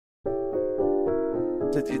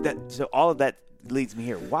So all of that leads me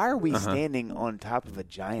here. Why are we standing on top of a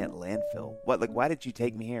giant landfill? Why did you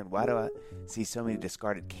take me here, and why do I see so many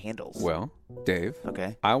discarded candles? Well, Dave,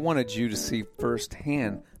 okay, I wanted you to see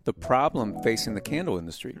firsthand the problem facing the candle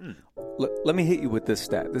industry. Let me hit you with this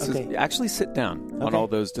stat. This is actually sit down on all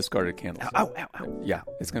those discarded candles. Ow. Yeah,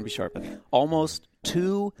 it's going to be sharp. Okay. Almost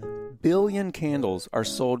 2 billion candles are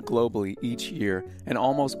sold globally each year, and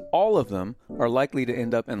almost all of them are likely to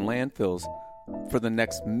end up in landfills for the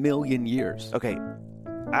next million years. Okay,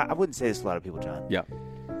 I wouldn't say this to a lot of people, John. Yeah.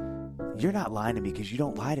 You're not lying to me because you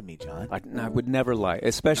don't lie to me, John. I would never lie,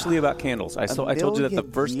 especially about candles. I told you that the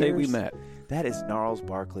first day we met. That is Gnarls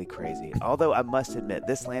Barkley crazy. Although I must admit,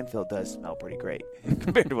 this landfill does smell pretty great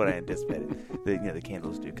compared to what I anticipated. The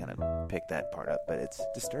candles do kind of pick that part up, but it's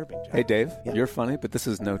disturbing, John. Hey, Dave, you're funny, but this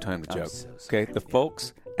is no time to joke. So sorry, okay, the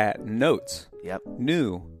folks at Notes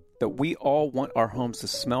knew that we all want our homes to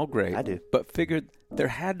smell great. I do. But figured there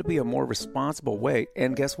had to be a more responsible way,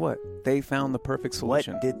 and guess what? They found the perfect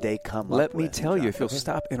solution. What did they come up with? Let me tell you, if you'll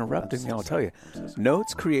stop interrupting me, I'll tell you.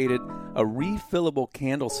 Notes created a refillable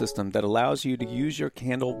candle system that allows you to use your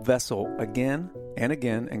candle vessel again and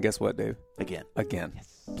again, and guess what, Dave? Again.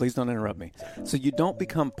 Yes. Please don't interrupt me. So you don't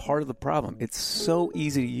become part of the problem. It's so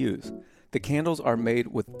easy to use. The candles are made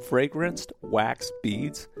with fragranced wax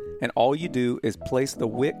beads, and all you do is place the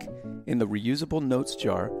wick in the reusable Notes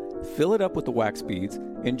jar, fill it up with the wax beads,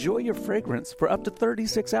 enjoy your fragrance for up to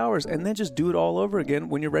 36 hours, and then just do it all over again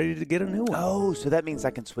when you're ready to get a new one. Oh, so that means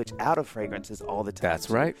I can switch out of fragrances all the time. That's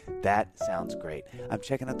right. That sounds great. I'm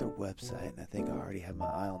checking out their website, and I think I already have my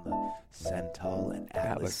eye on the Santal and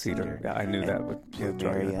Atlas Cedar. Yeah, I knew that.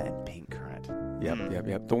 Plumeria and Pink Currant.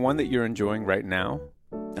 Yep. The one that you're enjoying right now,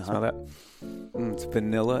 smell that? It's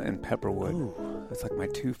vanilla and pepperwood. Ooh. That's like my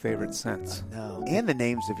 2 favorite scents. No. And the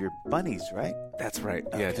names of your bunnies, right? That's right.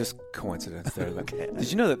 Okay. Yeah, just coincidence there. Okay.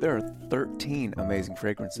 Did you know that there are 13 amazing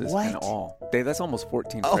fragrances in all? Dave, that's almost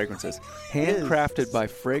 14 fragrances. Handcrafted by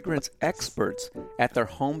fragrance experts at their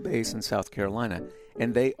home base in South Carolina.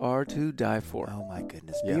 And they are to die for. Oh, my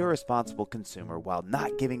goodness. Be a responsible consumer while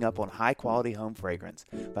not giving up on high-quality home fragrance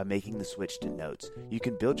by making the switch to Notes. You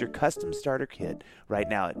can build your custom starter kit right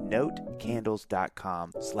now at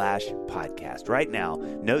notecandles.com/podcast. Right now,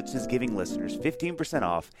 Notes is giving listeners 15%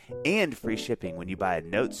 off and free shipping when you buy a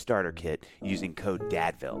Notes starter kit using code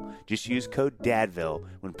DADVILLE. Just use code DADVILLE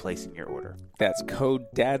when placing your order. That's code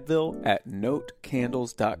DADVILLE at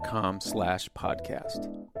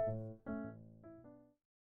notecandles.com/podcast.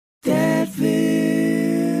 Dadville.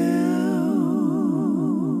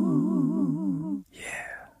 Yeah.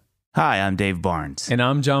 Hi, I'm Dave Barnes. And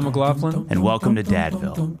I'm John McLaughlin. And welcome to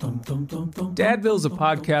Dadville. Dadville is a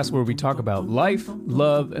podcast where we talk about life,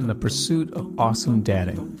 love, and the pursuit of awesome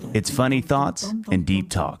dadding. It's funny thoughts and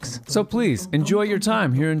deep talks. So please, enjoy your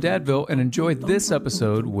time here in Dadville and enjoy this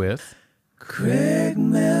episode with Craig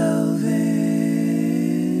Melvin.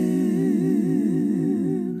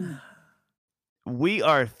 We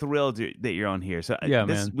are thrilled that you're on here. So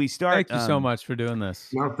man. We start. Thank you so much for doing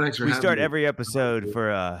this. No, thanks for we having start me. every episode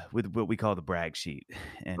with what we call the brag sheet.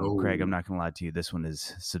 And Craig, I'm not going to lie to you, this one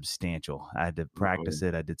is substantial. I had to practice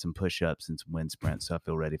it. I did some push-ups and some wind sprints, so I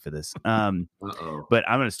feel ready for this. But I'm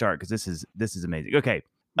going to start because this is amazing. Okay.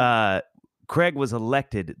 Craig was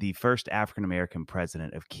elected the first African-American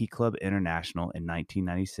president of Key Club International in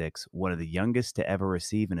 1996, one of the youngest to ever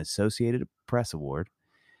receive an Associated Press Award.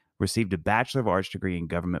 Received a Bachelor of Arts degree in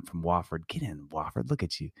government from Wofford. Get in, Wofford. Look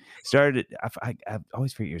at you. Started I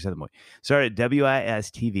always forget your Southern boy. Started at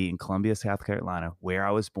WIS TV in Columbia, South Carolina, where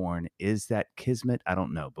I was born. Is that kismet? I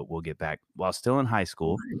don't know, but we'll get back. While still in high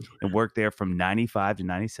school, and worked there from 95 to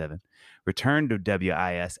 97. Returned to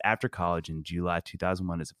WIS after college in July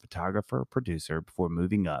 2001 as a photographer, producer, before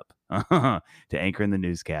moving up to anchor in the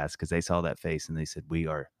newscast because they saw that face and they said, we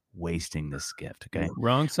are wasting this gift. Okay,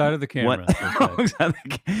 wrong side of the camera.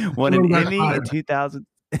 Won an Emmy in 2000.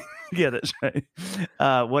 Yeah, that's right.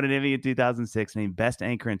 Won an Emmy in 2006. Named Best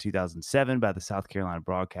Anchor in 2007 by the South Carolina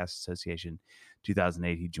Broadcast Association.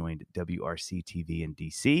 2008, he joined WRC TV in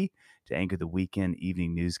DC to anchor the weekend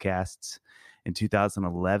evening newscasts. In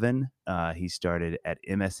 2011, he started at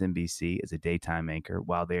MSNBC as a daytime anchor.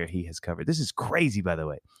 While there, he has covered, this is crazy, by the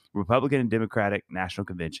way, Republican and Democratic national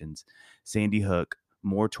conventions, Sandy Hook,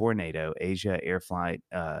 more tornado, Asia Air Flight,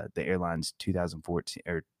 the airline's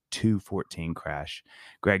 214 crash,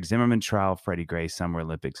 Greg Zimmerman trial, Freddie Gray Summer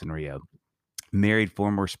Olympics in Rio. Married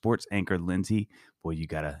former sports anchor Lindsay. Boy,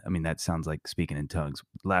 that sounds like speaking in tongues.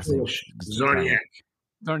 Last name Zarniak.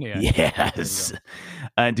 Yes.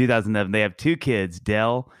 In 2011, they have 2 kids,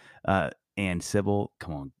 Dell and Sybil.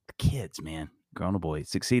 Come on, kids, man. Grown boy.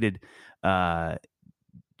 Succeeded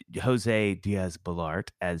Jose Diaz-Balart,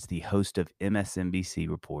 as the host of MSNBC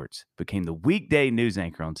Reports, became the weekday news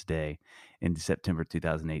anchor on Today in September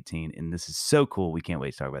 2018. And this is so cool. We can't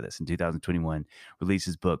wait to talk about this. In 2021, released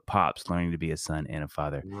his book, Pops, Learning to Be a Son and a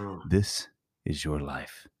Father. Wow. This is your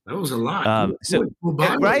life. That was a lot.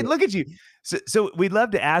 Right? Look at you. So we'd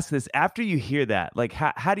love to ask this after you hear that. Like,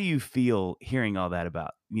 how do you feel hearing all that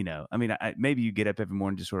about, I mean, maybe you get up every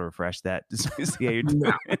morning to sort of refresh that to see how you're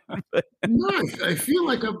doing. No, I feel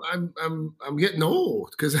like I'm getting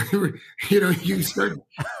old because you start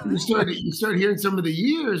hearing some of the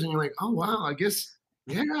years and you're like, oh wow, I guess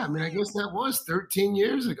that was 13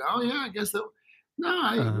 years ago. Oh yeah, I guess that.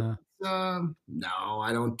 No, no,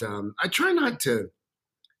 I don't. I try not to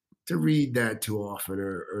read that too often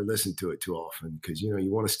or listen to it too often because you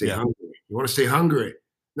want to stay hungry. You want to stay hungry,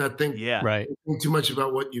 not think think too much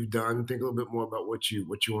about what you've done. Think a little bit more about what you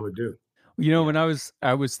want to do. When I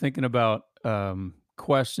was thinking about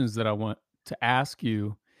questions that I want to ask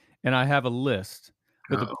you, and I have a list,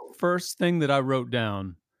 but the first thing that I wrote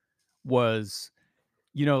down was,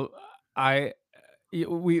 we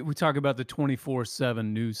talk about the 24/7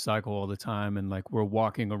 news cycle all the time, and like we're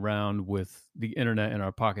walking around with the internet in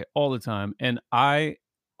our pocket all the time, and I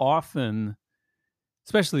often,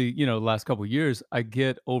 especially the last couple of years, I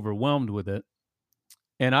get overwhelmed with it.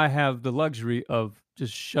 And I have the luxury of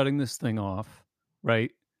just shutting this thing off,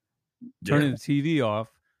 right? Turning the TV off,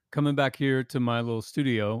 coming back here to my little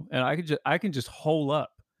studio, and I can just hole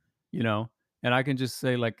up, and I can just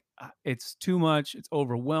say like, it's too much, it's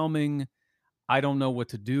overwhelming. I don't know what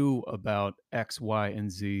to do about X, Y,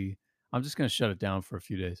 and Z. I'm just going to shut it down for a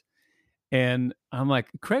few days. And I'm like,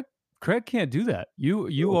 Craig can't do that. You're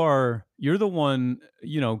the one,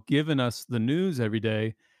 giving us the news every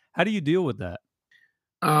day. How do you deal with that?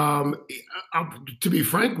 To be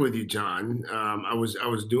frank with you, John, I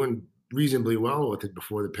was doing reasonably well with it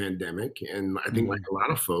before the pandemic, and I think like a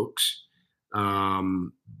lot of folks,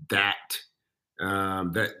 that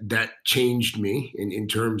changed me in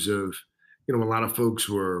terms of a lot of folks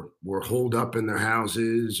were holed up in their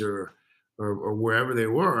houses or wherever they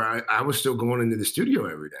were. I was still going into the studio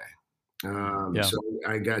every day, so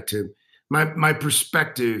I got to my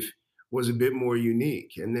perspective was a bit more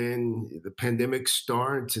unique. And then the pandemic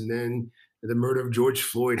starts, and then the murder of George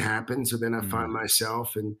Floyd happened. So then I find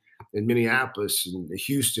myself in Minneapolis and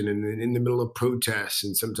Houston and in the middle of protests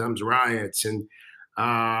and sometimes riots. And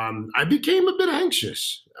I became a bit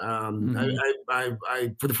anxious. I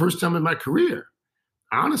for the first time in my career,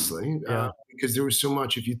 honestly, because there was so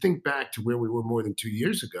much. If you think back to where we were more than 2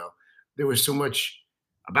 years ago, there was so much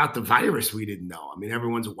about the virus we didn't know. I mean,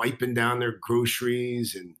 everyone's wiping down their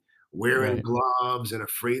groceries and wearing gloves and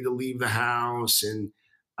afraid to leave the house. And,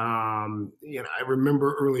 I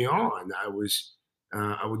remember early on, I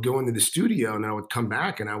would go into the studio and I would come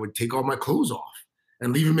back and I would take all my clothes off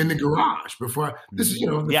and leave them in the garage before this is,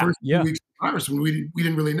 the first 2 weeks of the virus when we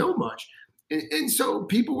didn't really know much. And so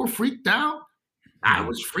people were freaked out. I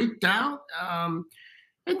was freaked out.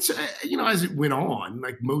 And so, as it went on,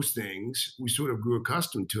 like most things, we sort of grew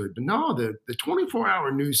accustomed to it. But no, the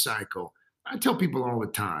 24-hour news cycle, I tell people all the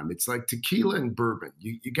time, it's like tequila and bourbon.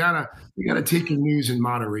 You gotta take your news in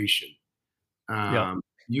moderation.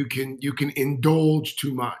 You can indulge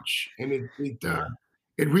too much, and it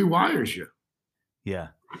rewires you. Yeah.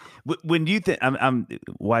 When you think I'm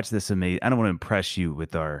watch this amazing. I don't want to impress you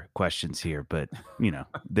with our questions here, but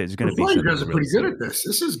there's going to be. You guys are pretty good at this.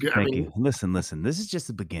 This is good. Thank you. Listen. This is just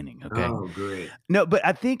the beginning. Okay. Oh, great. No, but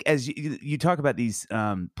I think as you talk about these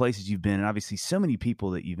places you've been, and obviously so many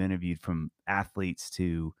people that you've interviewed, from athletes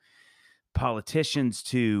to politicians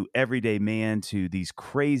to everyday man to these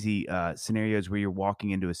crazy scenarios where you're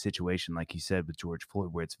walking into a situation like you said with George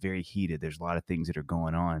Floyd, where it's very heated. There's a lot of things that are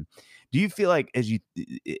going on. Do you feel like as you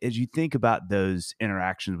think about those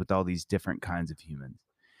interactions with all these different kinds of humans,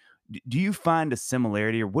 do you find a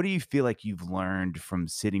similarity, or what do you feel like you've learned from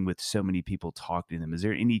sitting with so many people, talking to them? Is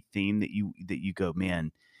there any theme that you go,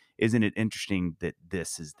 man, isn't it interesting that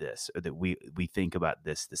this is this, or that we think about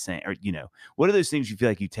this the same, or what are those things you feel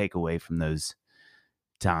like you take away from those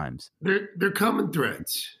times? They're common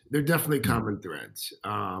threads. They're definitely common threads.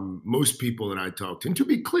 Most people that I talk to, and to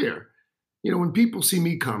be clear, when people see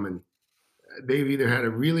me coming, they've either had a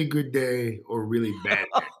really good day or a really bad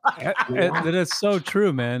day. That is so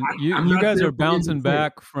true, man. You guys are bouncing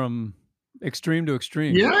back from extreme to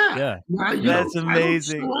extreme. Yeah. That's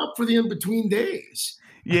amazing. I don't show up for the in-between days.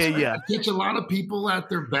 Yeah. I catch a lot of people at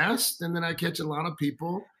their best, and then I catch a lot of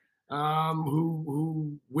people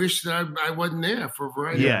who wish that I wasn't there for a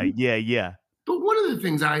variety of reasons. Yeah. But one of the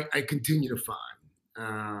things I continue to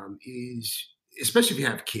find is, especially if you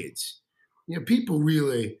have kids, people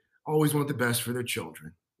really always want the best for their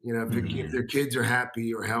children. You know, if their kids are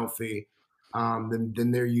happy or healthy,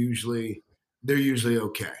 then they're usually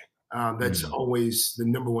okay. That's always the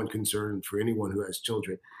number one concern for anyone who has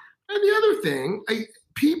children. And the other thing,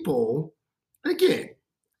 people, again,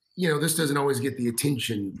 you know, this doesn't always get the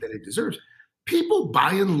attention that it deserves. People,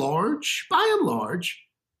 by and large,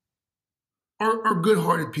 are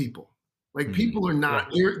good-hearted people. Like people are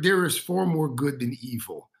not. There is far more good than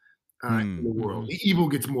evil in the world. The evil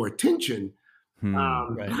gets more attention.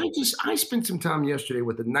 But I spent some time yesterday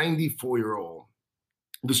with a 94-year-old.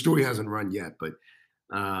 The story hasn't run yet, but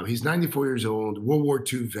he's 94 years old, World War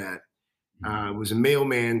II vet. Was a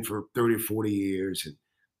mailman for 30 or 40 years. And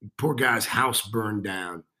poor guy's house burned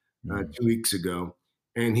down 2 weeks ago.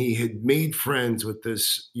 And he had made friends with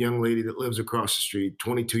this young lady that lives across the street,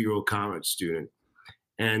 22-year-old college student.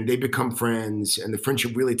 And they become friends. And the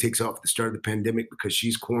friendship really takes off at the start of the pandemic because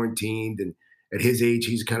she's quarantined. And at his age,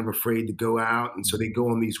 he's kind of afraid to go out. And so they go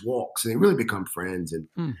on these walks and they really become friends.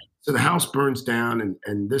 And so the house burns down.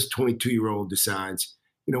 And this 22-year-old decides,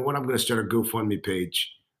 you know what, I'm going to start a GoFundMe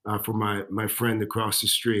page for my friend across the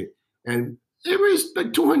street. And it raised like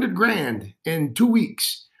 $200,000 in 2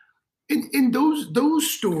 weeks. And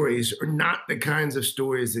those stories are not the kinds of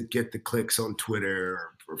stories that get the clicks on Twitter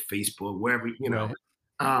or Facebook, wherever, you know.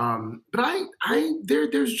 But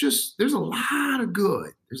there's a lot of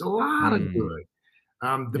good. There's a lot of good.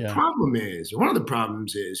 The problem is, or one of the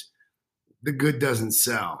problems is, the good doesn't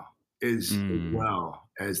sell as well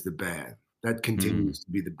as the bad. That continues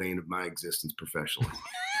to be the bane of my existence professionally.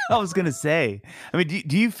 I was going to say, I mean,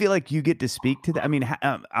 do you feel like you get to speak to that? I mean,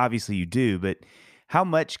 obviously you do, but how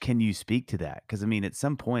much can you speak to that? Because, I mean, at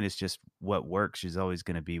some point, it's just what works is always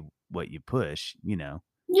going to be what you push, you know?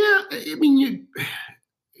 Yeah. I mean,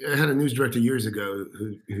 I had a news director years ago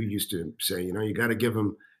who used to say, you know, you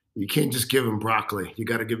can't just give them broccoli. You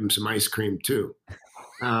got to give them some ice cream too.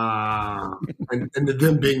 And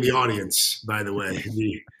them being the audience, by the way,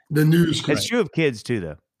 the news. It's true of kids too,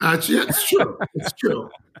 though. Yeah, it's true. It's true.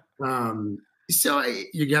 So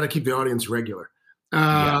you got to keep the audience regular.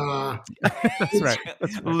 That's right.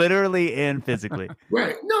 Literally and physically.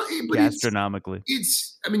 Right. No, but gastronomically.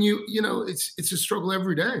 I mean, you know, it's a struggle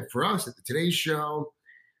every day for us at the Today Show.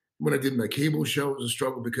 When I did my cable show, it was a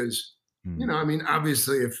struggle because, you know, I mean,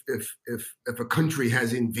 obviously if a country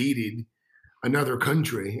has invaded another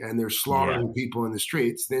country and they're slaughtering people in the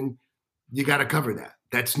streets, then you got to cover that.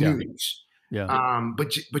 That's news.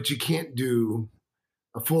 But you can't do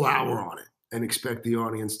a full hour on it and expect the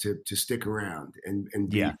audience to stick around and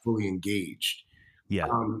be fully engaged.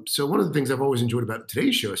 So one of the things I've always enjoyed about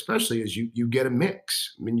Today's Show, especially, is you get a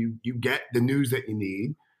mix. I mean, you get the news that you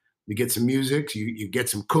need. You get some music. You get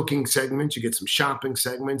some cooking segments. You get some shopping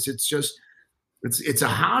segments. It's a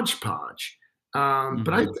hodgepodge.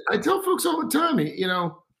 But I tell folks all the time, you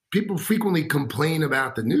know, people frequently complain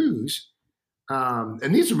about the news.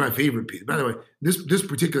 And these are my favorite people. By the way, this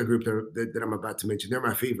particular group that I'm about to mention, they're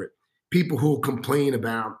my favorite. People who will complain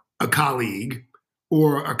about a colleague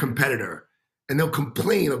or a competitor, and they'll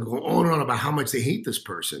complain, they'll go on and on about how much they hate this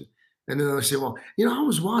person. And then they'll say, well, you know, I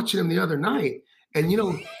was watching him the other night, and, you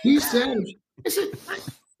know, he said, I said,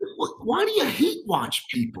 why do you hate watch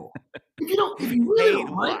people? If you really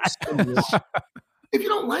don't like someone, if you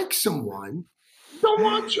don't like someone, don't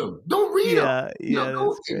watch them. Don't read them.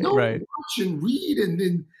 Don't watch and read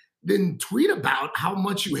and then tweet about how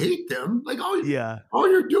much you hate them. Like all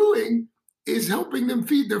you're doing is helping them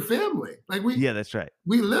feed their family. Like that's right.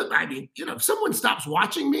 We live. I mean, you know, if someone stops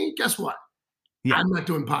watching me, guess what? I'm not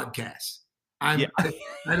doing podcasts. I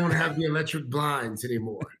don't have the electric blinds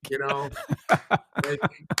anymore. You know, like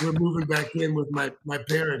we're moving back in with my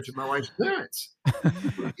parents and my wife's parents.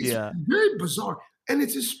 It's very bizarre, and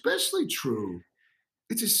it's especially true.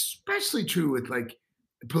 It's especially true with like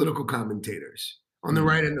political commentators on the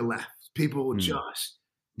right and the left. People will just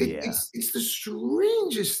it's the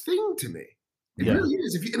strangest thing to me. It really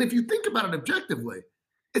is. If you think about it objectively,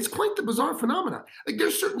 it's quite the bizarre phenomenon. Like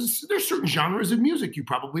there's certain genres of music you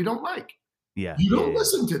probably don't like. You don't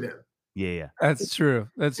listen to them. That's true.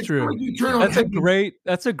 That's true.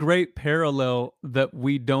 That's a great parallel that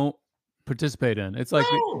we don't participate in. It's like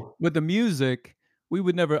with the music, I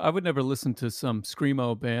would never listen to some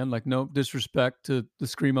screamo band. Like, no disrespect to the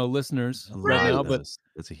screamo listeners right now, but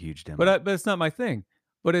that's a huge demo. But it's not my thing.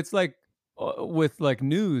 But it's like with like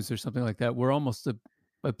news or something like that, we're almost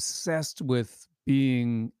obsessed with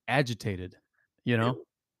being agitated. You know,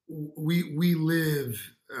 we live.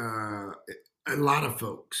 A lot of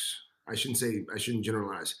folks. I shouldn't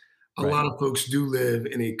generalize. A lot of folks do live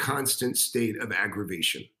in a constant state of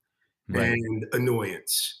aggravation and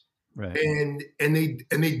annoyance. Right. And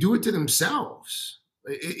they do it to themselves.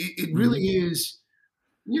 It really is.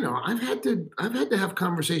 I've had to have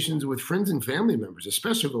conversations with friends and family members,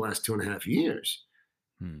 especially over the last 2.5 years.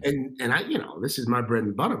 And I, this is my bread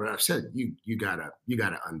and butter, but I've said, you gotta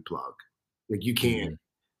unplug. Like you can't.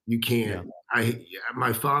 Yeah.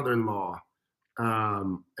 My father-in-law,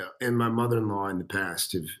 and my mother-in-law in the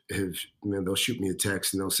past have they'll shoot me a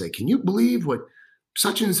text and they'll say, "Can you believe what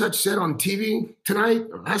such and such said on TV tonight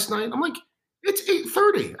or last night?" I'm like, "It's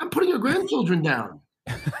 8:30. I'm putting your grandchildren down.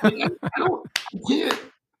 Like, I can't.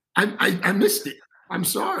 I missed it. I'm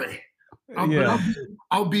sorry. But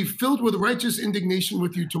I'll be filled with righteous indignation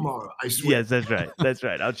with you tomorrow. I swear." Yes, that's right. That's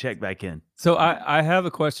right. I'll check back in. So I have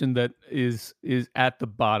a question that is at the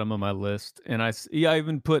bottom of my list, and I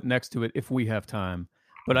even put next to it if we have time.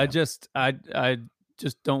 But I just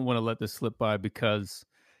don't want to let this slip by because,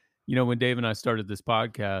 when Dave and I started this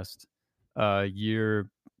podcast year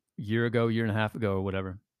ago, year and a half ago or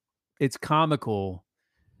whatever, it's comical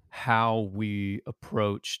how we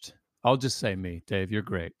approached. I'll just say me, Dave, you're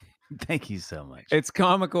great. Thank you so much. It's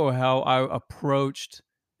comical how I approached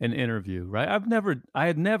an interview, right? I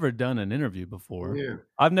had never done an interview before. Yeah.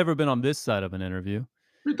 I've never been on this side of an interview.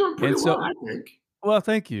 You're doing pretty well, I think. Well,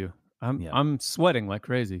 thank you. I'm sweating like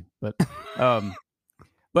crazy, but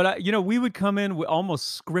we would come in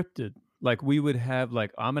almost scripted. Like we would have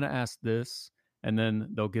I'm going to ask this, and then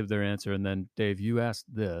they'll give their answer, and then Dave, you asked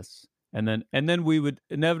this, and then we would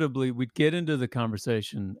inevitably we'd get into the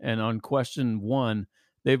conversation, and on question 1,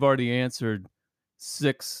 they've already answered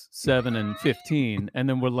 6, 7, and 15, and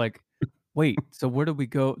then we're like, wait, so where do we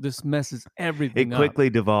go? This messes everything up. It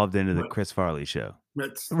quickly devolved into the Chris Farley show.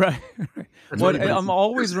 Right. I'm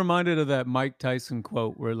always reminded of that Mike Tyson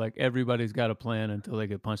quote where everybody's got a plan until they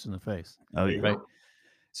get punched in the face. Oh, yeah. Right.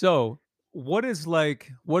 So what are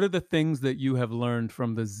the things that you have learned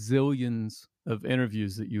from the zillions of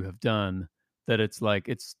interviews that you have done that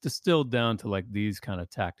it's distilled down to these kind of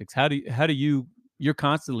tactics? How do you're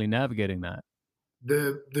constantly navigating that?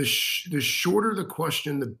 The shorter the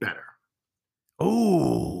question, the better.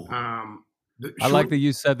 Oh, I like that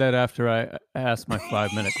you said that after I asked my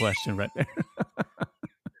 5-minute question right there.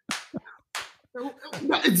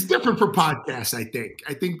 It's different for podcasts, I think.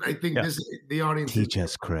 I think the audience teach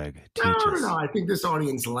us, Craig. Teach us. No. I think this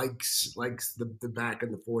audience likes the back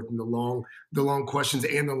and the forth and the long questions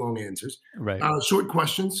and the long answers. Right. Short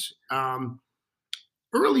questions.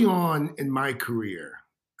 Early on in my career,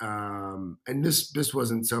 and this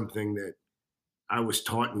wasn't something that I was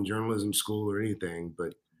taught in journalism school or anything,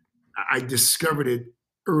 but I discovered it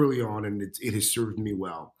early on, and it has served me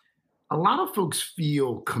well. A lot of folks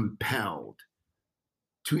feel compelled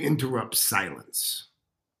to interrupt silence.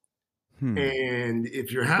 And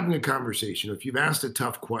if you're having a conversation, if you've asked a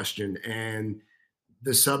tough question and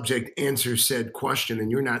the subject answers said question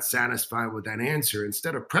and you're not satisfied with that answer,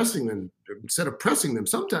 instead of pressing them,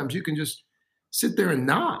 sometimes you can just sit there and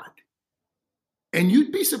nod. And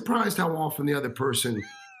you'd be surprised how often the other person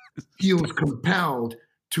feels compelled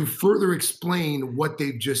to further explain what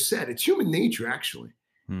they've just said. It's human nature, actually.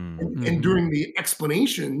 And during the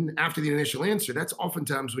explanation after the initial answer, that's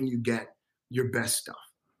oftentimes when you get your best stuff.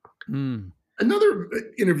 Another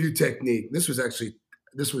interview technique, this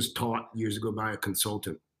was taught years ago by a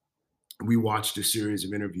consultant. We watched a series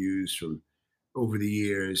of interviews from over the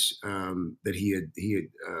years that he had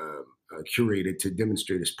curated to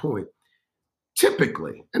demonstrate his point.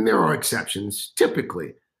 Typically, and there are exceptions,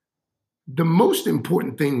 the most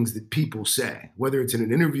important things that people say, whether it's in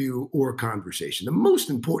an interview or a conversation, the most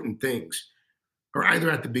important things are either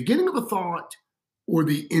at the beginning of a thought or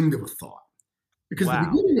the end of a thought. Because the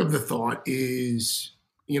beginning of the thought is,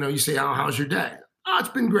 you say, "Oh, how's your day?" "Oh, it's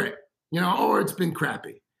been great," or "It's been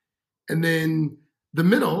crappy." And then the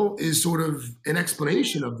middle is sort of an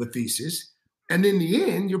explanation of the thesis. And then the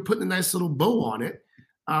end, you're putting a nice little bow on it.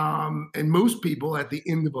 And most people at the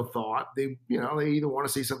end of a thought, they either want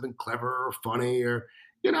to say something clever or funny, or,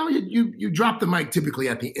 you drop the mic typically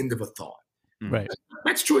at the end of a thought. Right.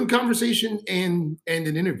 That's true in conversation and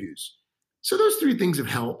in interviews. So those 3 things have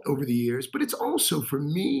helped over the years, but it's also, for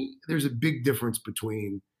me, there's a big difference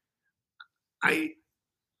between, I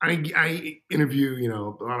interview,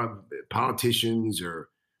 a lot of politicians or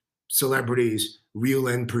celebrities, real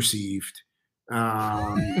and perceived.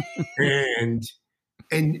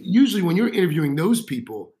 And usually when you're interviewing those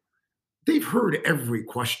people, they've heard every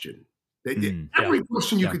question. Every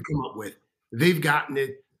question you could come up with, they've gotten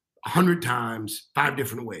it 100 times, 5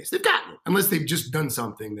 different ways. They've gotten it, unless they've just done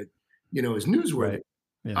something that, is newsworthy. Right.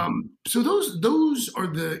 Yeah. So those are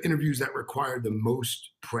the interviews that require the most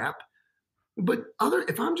prep. But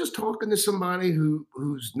if I'm just talking to somebody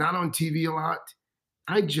who's not on TV a lot,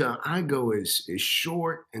 I go as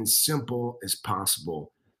short and simple as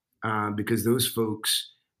possible, because those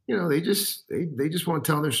folks, they just want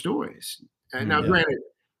to tell their stories. And now, granted,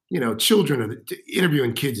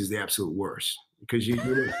 interviewing kids is the absolute worst because you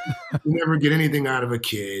never get anything out of a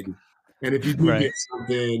kid, and if you do get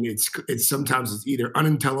something, it's sometimes it's either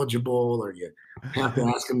unintelligible or you have to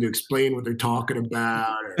ask them to explain what they're talking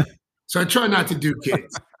about. So I try not to do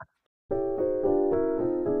kids.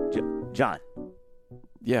 John.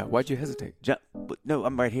 Yeah, why'd you hesitate? John, no,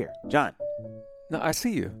 I'm right here. John. No, I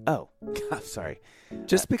see you. Oh, I'm sorry.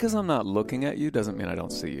 Just because I'm not looking at you doesn't mean I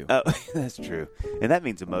don't see you. Oh, that's true. And that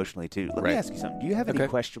means emotionally, too. Let me ask you something. Do you have any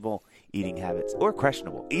questionable eating habits or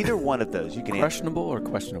questionable? Either one of those you can Questionable or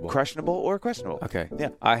questionable? Questionable or questionable. Okay. Yeah.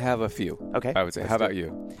 I have a few. Okay. I would say. How about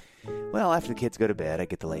you? Well, after the kids go to bed, I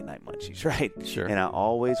get the late night munchies, right? Sure. And I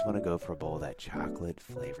always want to go for a bowl of that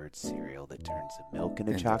chocolate-flavored cereal that turns the milk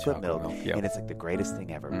into chocolate milk. Yep. And it's like the greatest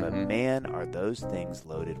thing ever. But man, are those things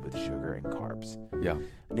loaded with sugar and carbs. Yeah.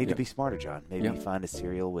 I need to be smarter, John. Maybe find a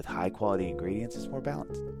cereal with high-quality ingredients that's more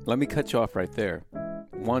balanced. Let me cut you off right there.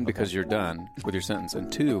 One, because you're done with your sentence.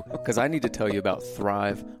 And two, because I need to tell you about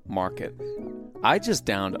Thrive Market. I just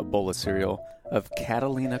downed a bowl of cereal of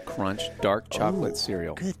Catalina Crunch dark chocolate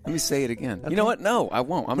cereal. Goodness. Let me say it again. Okay. You know what? No, I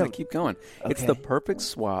won't. I'm going to keep going. Okay. It's the perfect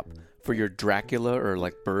swap for your Dracula or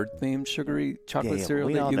like bird-themed sugary chocolate cereal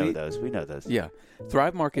that you eat. We know those. Yeah.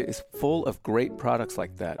 Thrive Market is full of great products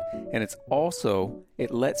like that. And it's also,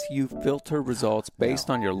 it lets you filter results based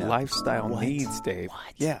on your lifestyle needs, Dave.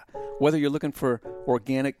 What? Yeah. Whether you're looking for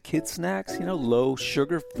organic kid snacks, low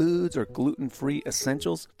sugar foods or gluten-free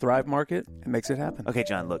essentials, Thrive Market, it makes it happen. Okay,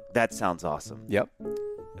 John, look, that sounds awesome. Yep.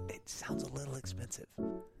 It sounds a little expensive.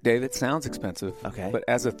 Dave, it sounds expensive. Okay. But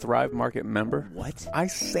as a Thrive Market member, I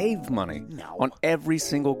save money on every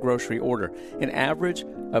single grocery order, an average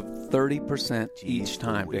of 30% each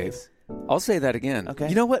time, Dave. I'll say that again. Okay.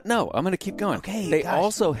 You know what? No, I'm going to keep going. Okay. They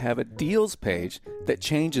also have a deals page that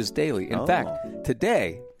changes daily. In fact,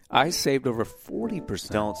 today, I saved over 40%.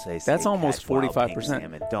 Don't say save That's almost catch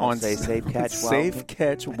 45%. Don't say save catch Save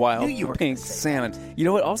catch wild pink salmon. You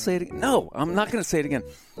know what? I'll say it again. No, I'm not going to say it again.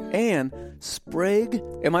 And Sprague,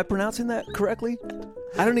 am I pronouncing that correctly?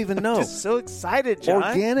 I don't even know. I'm just so excited, John.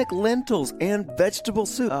 Organic lentils and vegetable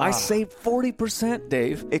soup. I saved 40%,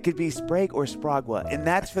 Dave. It could be Sprague or Spragwa, and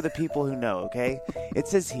that's for the people who know, okay? It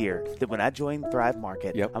says here that when I joined Thrive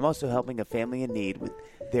Market, I'm also helping a family in need with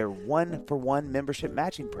their 1-for-1 membership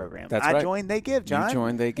matching program. That's right. I joined, they give, John. You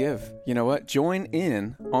join, they give. You know what? Join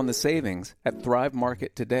in on the savings at Thrive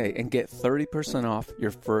Market today and get 30% off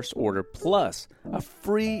your first order plus a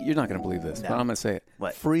free, you're not going to believe this, but I'm going to say it.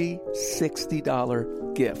 What? Free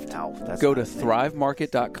 $60 gift. No, that's Go to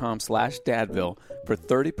thrivemarket.com/Dadville for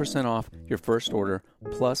 30% off your first order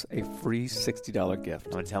plus a free $60 gift.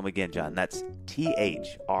 I'm going to tell them again, John. That's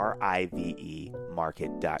THRIVE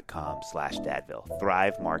market.com/Dadville.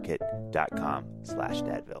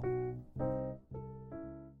 thrivemarket.com/Dadville.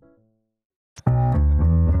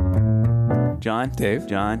 John? Dave?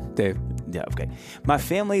 John? Dave? Yeah, okay. My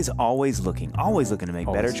family is always looking to make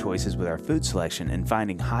better choices with our food selection, and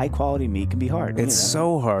finding high-quality meat can be hard. It's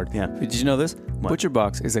so hard. Yeah. Did you know this? What?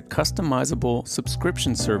 ButcherBox is a customizable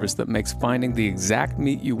subscription service that makes finding the exact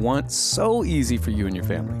meat you want so easy for you and your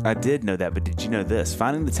family. I did know that, but did you know this?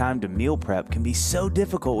 Finding the time to meal prep can be so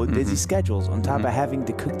difficult with busy schedules on top of having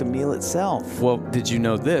to cook the meal itself. Well, did you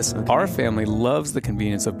know this? Okay. Our family loves the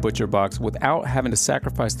convenience of ButcherBox without having to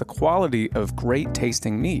sacrifice the quality of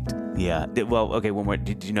great-tasting meat. Yeah. Well, okay, one more.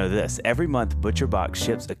 Did you know this? Every month, ButcherBox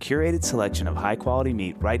ships a curated selection of high-quality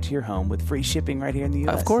meat right to your home with free shipping right here in the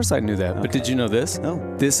U.S. Of course I knew that, but did you know this? No.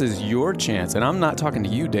 This is your chance, and I'm not talking to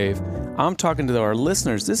you, Dave. I'm talking to our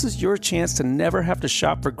listeners. This is your chance to never have to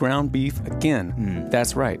shop for ground beef again.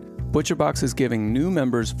 That's right. ButcherBox is giving new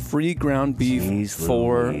members free ground beef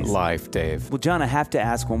for life, Dave. Well, John, I have to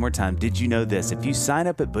ask one more time. Did you know this? If you sign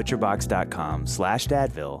up at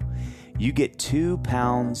butcherbox.com/Dadville, you get 2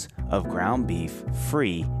 pounds of ground beef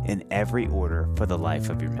free in every order for the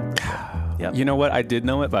life of your membership. Yep. You know what? I did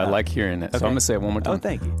know it, but I like hearing it. So I'm going to say it one more time. Oh,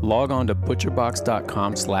 thank you. Log on to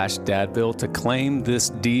butcherbox.com/Dadville to claim this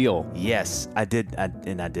deal. Yes, I did. I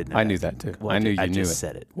did know I knew that too. Well, I knew you knew it. I just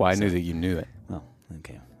said it. Well, I knew that you knew it. Well,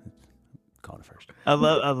 okay. Call it first. I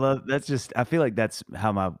love, that's just, I feel like that's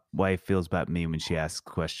how my wife feels about me when she asks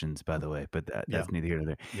questions, by the way, but that's neither here nor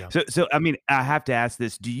there. Yeah. So, I mean, I have to ask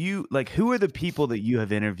this. Do you, like, who are the people that you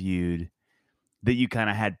have interviewed that you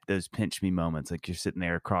kind of had those pinch me moments? Like you're sitting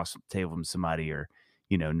there across the table from somebody or,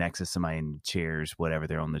 next to somebody in chairs, whatever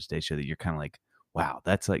they're on the stage show that you're kind of like, Wow,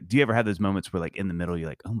 that's like, do you ever have those moments where like in the middle you're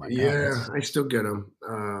like, oh my God? Yeah, I still get them.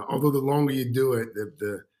 Although the longer you do it,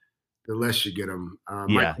 the less you get them.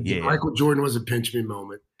 Michael Jordan was a pinch me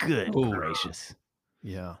moment. Good gracious.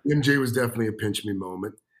 Yeah. MJ was definitely a pinch me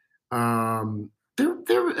moment.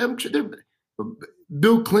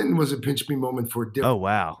 Bill Clinton was a pinch me moment for a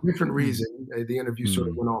different reason. The interview sort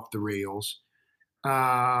of went off the rails.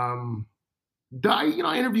 I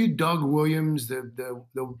interviewed Doug Williams, the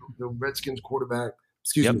Redskins quarterback,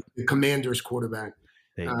 me, the Commanders quarterback,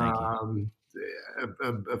 a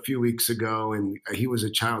few weeks ago, and he was a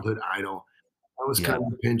childhood idol. That was kind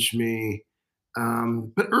of pinch me.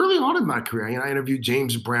 But early on in my career, I interviewed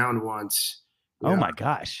James Brown once. Oh my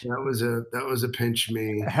gosh, that was a pinch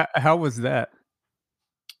me. How was that?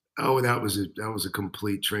 Oh, that was a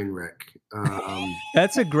complete train wreck.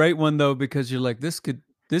 That's a great one though, because you're like, this could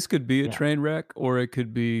be a train wreck, or it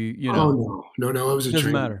could be, Oh no, it was a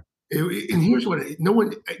doesn't train matter. And here's what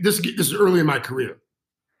this is early in my career.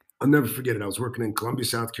 I'll never forget it. I was working in Columbia,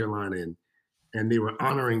 South Carolina, and they were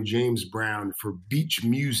honoring James Brown for Beach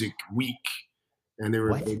Music Week. And they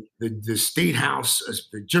were the State House,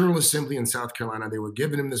 the General Assembly in South Carolina. They were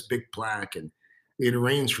giving him this big plaque, and they had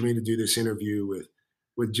arranged for me to do this interview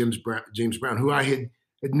with James Brown, who I had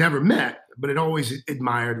never met, but had always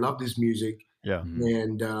admired, loved his music. Yeah.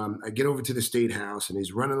 And I get over to the State House, and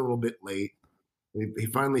he's running a little bit late. He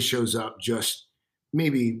finally shows up just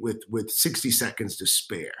maybe with 60 seconds to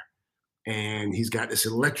spare. And he's got this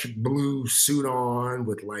electric blue suit on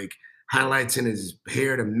with like highlights in his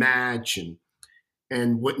hair to match.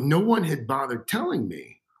 And what no one had bothered telling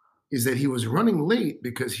me is that he was running late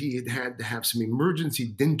because he had to have some emergency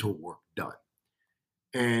dental work done.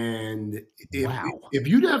 And if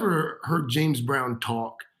you'd ever heard James Brown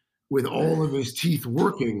talk with all of his teeth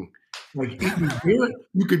working, like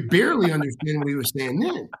you could barely understand what he was saying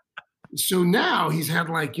then. So now he's had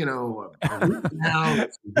like, a root canal,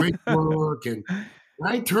 great work. And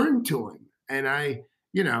I turned to him and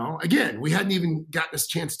again, we hadn't even gotten this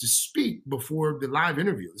chance to speak before the live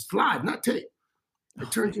interview. It's live, not tape. I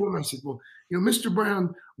turned to him. I said, well, Mr.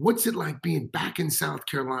 Brown, what's it like being back in South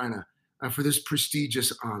Carolina for this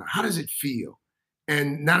prestigious honor? How does it feel?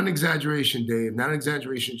 And not an exaggeration, Dave, not an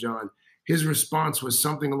exaggeration, John. His response was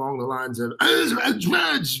something along the lines of, and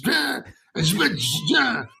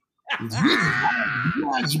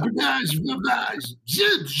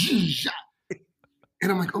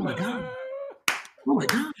I'm like, oh my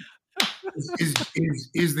God.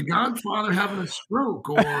 Is the Godfather having a stroke?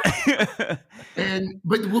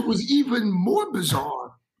 But what was even more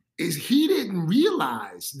bizarre is he didn't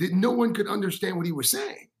realize that no one could understand what he was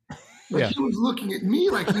saying. He was looking at me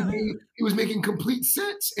like he was making complete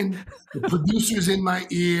sense. And the producer's in my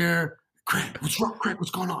ear. Craig, what's wrong? Craig,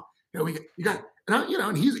 what's going on? You got it.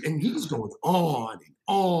 And he's going on and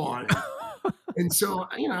on. And so,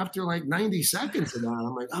 after like 90 seconds of that,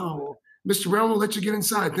 I'm like, oh, Mr. Brown will let you get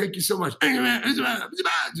inside. Thank you so much. It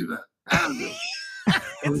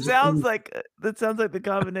sounds like the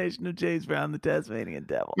combination of James Brown, the Tasmanian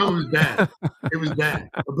Devil. No, it was bad.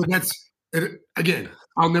 But again,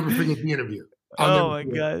 I'll never forget the interview. Oh my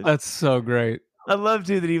gosh. That's so great. I love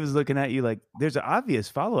too that he was looking at you like there's an obvious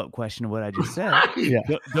follow-up question to what I just said.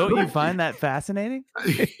 Don't you find that fascinating?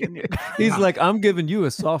 He's like, I'm giving you a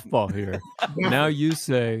softball here. Now you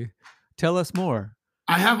say, tell us more.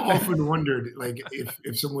 I have often wondered, like,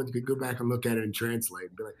 if someone could go back and look at it and translate,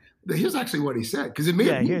 and be like, here's actually what he said, because it may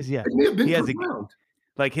have been profound.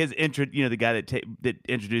 Like his intro, the guy that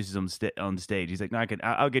introduces him on stage. He's like, no,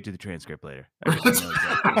 I'll get you the transcript later.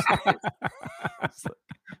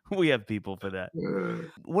 We have people for that.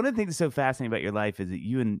 One of the things that's so fascinating about your life is that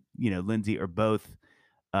you and Lindsay are both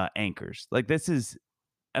anchors. Like this is,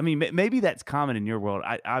 maybe that's common in your world.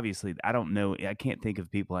 I don't know. I can't think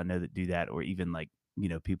of people I know that do that, or even like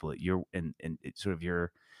people at your and sort of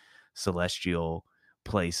your celestial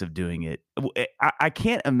place of doing it. I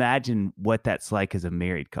can't imagine what that's like as a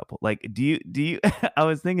married couple. Like, do you I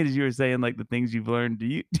was thinking as you were saying, like the things you've learned, do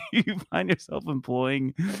you find yourself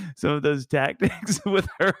employing some of those tactics with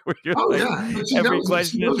her where you're every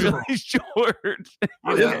question is really short?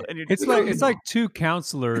 It's like two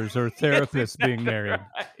counselors or therapists being married.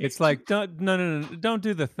 Right. It's like, don't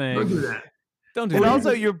do the thing. Don't do that. Don't do that. And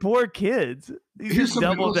also your poor kids. You just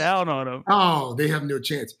double down on them. Oh, they have no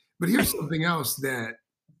chance. But here's something else that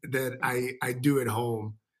I do at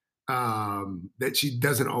home that she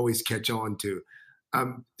doesn't always catch on to.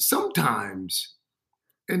 Sometimes,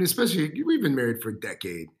 and especially we've been married for a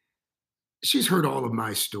decade, she's heard all of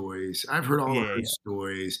my stories. I've heard all of her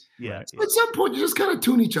stories. Yeah. So at some point, you just kind of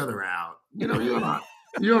tune each other out. You're on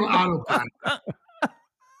autopilot.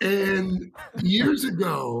 And years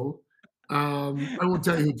ago, I won't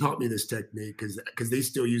tell you who taught me this technique because they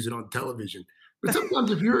still use it on television. But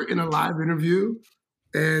sometimes if you're in a live interview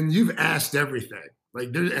and you've asked everything, like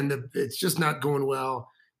it's just not going well,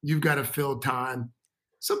 you've got to fill time.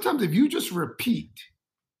 Sometimes if you just repeat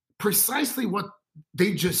precisely what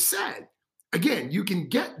they just said, again, you can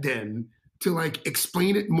get them to like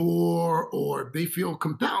explain it more, or they feel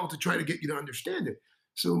compelled to try to get you to understand it.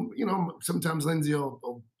 So, sometimes Lindsay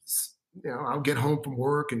will I'll get home from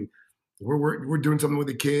work and we're doing something with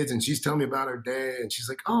the kids, and she's telling me about her day, and she's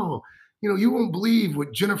like, "Oh, you won't believe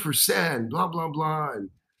what Jennifer said, blah blah blah,"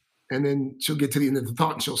 and then she'll get to the end of the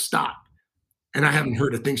thought and she'll stop, and I haven't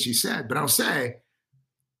heard a thing she said, but I'll say,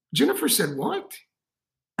 "Jennifer said what?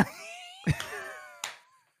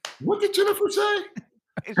 What did Jennifer say?"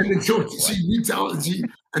 And then she reads out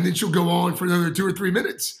and then she'll go on for another 2 or 3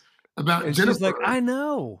 minutes about and Jennifer. she's like, I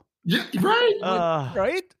know. Yeah, right.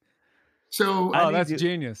 Right? So that's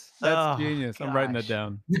genius. That's genius. I'm writing that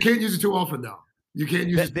down. You can't use it too often, though. You can't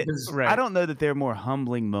use it because I don't know that there are more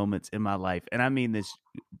humbling moments in my life, and I mean this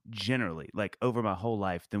generally, like over my whole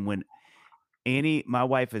life, than when Annie, my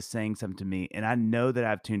wife, is saying something to me, and I know that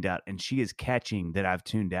I've tuned out, and she is catching that I've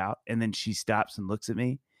tuned out, and then she stops and looks at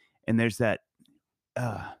me, and there's that,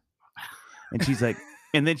 and she's like,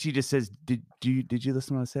 and then she just says, "Did you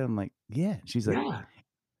listen to what I said?" I'm like, "Yeah." She's like, yeah.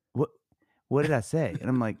 What did I say? And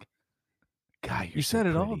I'm like, God, you said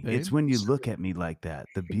it all, pretty. babe. It's when you look at me like that.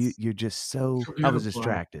 The beauty, you're just so. I was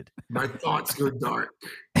distracted. My thoughts go dark.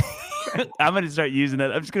 I'm going to start using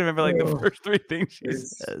that. I'm just going to remember like the first 3 things she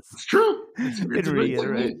says. It's true. It's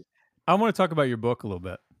reiterate. I want to talk about your book a little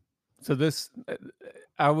bit. So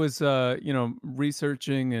I was,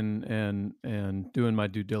 researching and doing my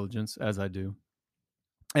due diligence as I do,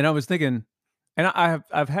 and I was thinking, and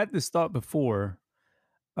I've had this thought before,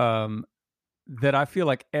 that I feel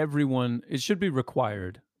like it should be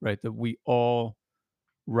required, right? That we all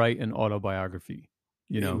write an autobiography,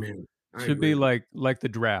 Amen. should be like the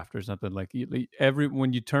draft or something. Like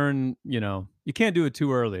when you turn, you can't do it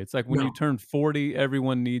too early. It's like when you turn 40,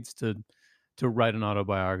 everyone needs to write an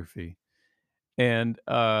autobiography. And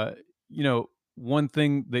one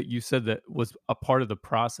thing that you said that was a part of the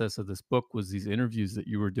process of this book was these interviews that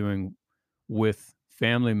you were doing with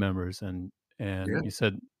family members, and you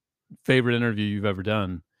said favorite interview you've ever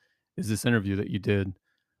done is this interview that you did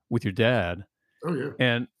with your dad. Oh yeah.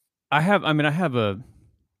 And I have a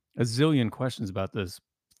zillion questions about this.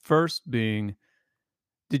 First being,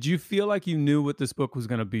 did you feel like you knew what this book was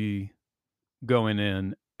going to be going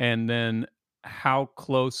in? And then how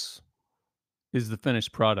close is the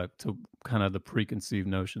finished product to kind of the preconceived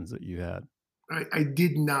notions that you had? I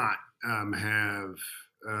did not have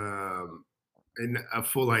a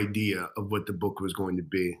full idea of what the book was going to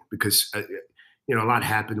be, because a lot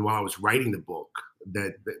happened while I was writing the book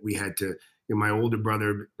that we had to. My older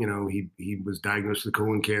brother, he was diagnosed with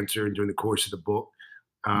colon cancer, and during the course of the book,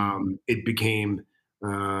 it became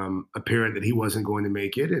apparent that he wasn't going to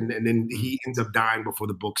make it, and then he ends up dying before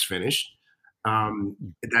the book's finished.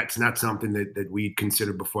 That's not something that we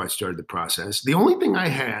considered before I started the process. The only thing I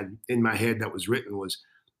had in my head that was written was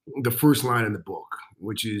the first line in the book,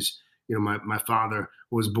 which is, my father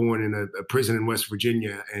was born in a prison in West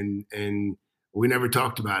Virginia, and we never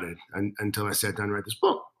talked about it until I sat down to write this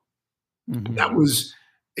book. Mm-hmm. That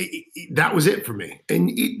was it for me. And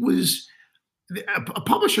it was, a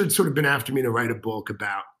publisher had sort of been after me to write a book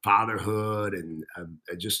about fatherhood and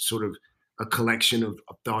just sort of a collection of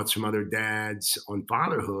thoughts from other dads on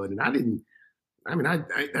fatherhood. And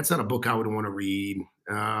that's not a book I would want to read.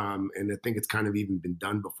 And I think it's kind of even been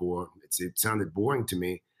done before. It sounded boring to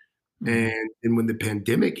me. Mm-hmm. And when the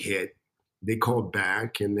pandemic hit, they called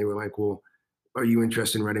back and they were like, well, are you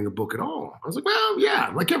interested in writing a book at all? I was like, well,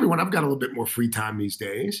 yeah, like everyone, I've got a little bit more free time these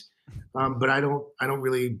days. But I don't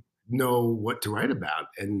really know what to write about.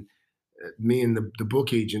 And me and the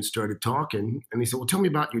book agent started talking, and he said, well, tell me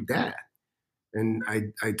about your dad. And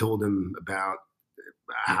I told him about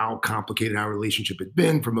how complicated our relationship had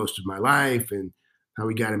been for most of my life, and how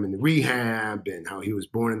we got him into rehab, and how he was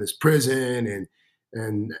born in this prison.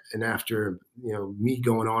 And after, me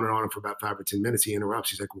going on and on for about 5 or 10 minutes, he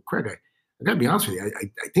interrupts. He's like, well, Craig, I got to be honest with you.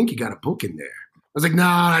 I think you got a book in there. I was like, no,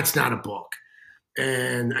 that's not a book.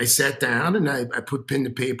 And I sat down and I put pen to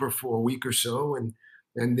paper for a week or so. And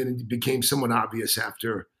then it became somewhat obvious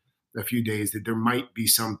after a few days that there might be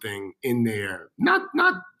something in there, not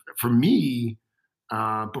for me,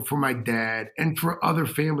 but for my dad and for other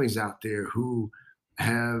families out there who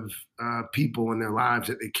have people in their lives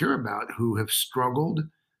that they care about who have struggled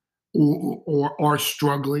or are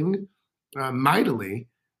struggling mightily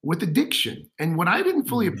with addiction. And what I didn't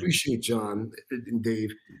fully appreciate, John and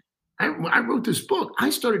Dave, I wrote this book. I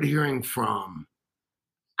started hearing from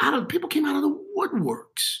people came out of the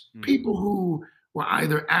woodworks, people who were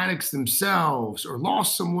either addicts themselves or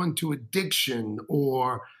lost someone to addiction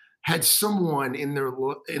or had someone in their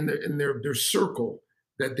circle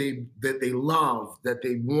that they loved, that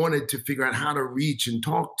they wanted to figure out how to reach and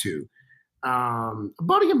talk to. A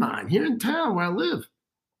buddy of mine here in town where I live,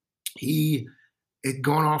 he had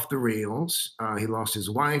gone off the rails. He lost his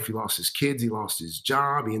wife, he lost his kids, he lost his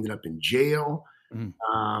job, he ended up in jail.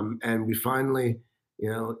 And we finally,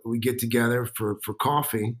 we get together for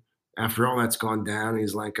coffee after all that's gone down.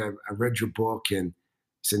 He's like, I read your book, and he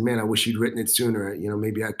said, man, I wish you'd written it sooner.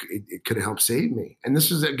 Maybe it could have helped save me. And this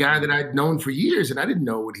is a guy that I'd known for years, and I didn't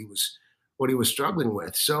know what he was struggling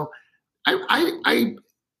with. So I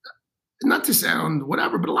not to sound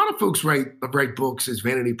whatever, but a lot of folks write books as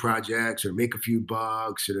vanity projects or make a few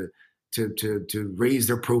bucks or to raise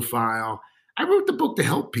their profile. I wrote the book to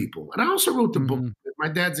help people, and I also wrote the book. My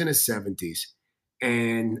dad's in his 70s,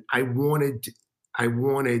 and I wanted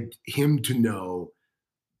him to know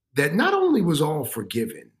that not only was all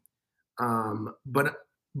forgiven, but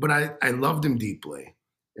I loved him deeply,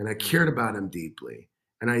 and I cared about him deeply,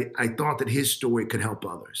 and I thought that his story could help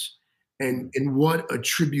others. And what a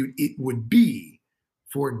tribute it would be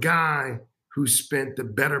for a guy who spent the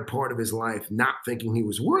better part of his life not thinking he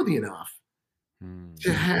was worthy enough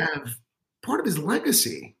to have part of his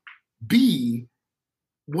legacy be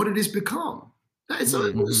what it has become.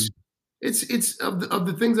 So it's of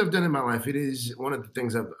the things I've done in my life, it is one of the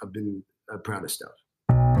things I've been proudest of.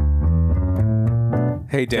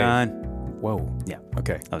 Hey, Dave. John. Whoa. Yeah.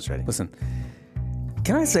 Okay. I was ready. Listen,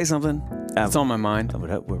 can I say something? It's on my mind.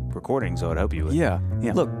 We're recording, so I'd hope you would. Yeah.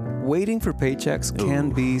 Look, waiting for paychecks can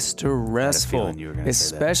be stressful,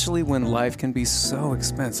 especially when life can be so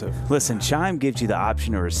expensive. Listen, Chime gives you the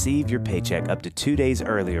option to receive your paycheck up to 2 days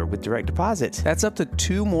earlier with direct deposit. That's up to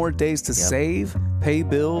 2 more days to save, pay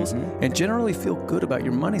bills, and generally feel good about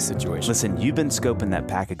your money situation. Listen, you've been scoping that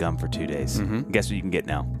pack of gum for 2 days. Guess what you can get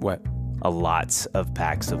now? What? A lots of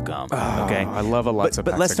packs of gum. Okay, I love a lots of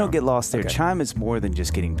packs. But let's of not gum. get lost there. Okay. Chime is more than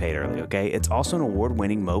just getting paid early. Okay, it's also an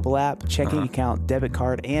award-winning mobile app, checking account, debit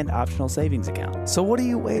card, and optional savings account. So what are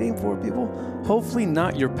you waiting for, people? Hopefully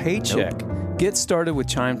not your paycheck. Nope. Get started with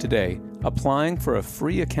Chime today. Applying for a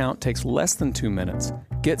free account takes less than 2 minutes.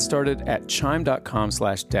 Get started at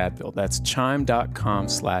chime.com/dadville. That's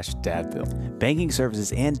chime.com/dadville. Banking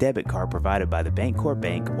services and debit card provided by the Bancorp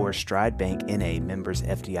Bank or Stride Bank NA, members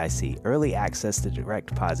FDIC. Early access to direct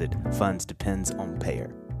deposit funds depends on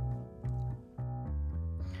payer.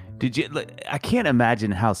 I can't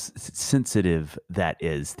imagine how sensitive that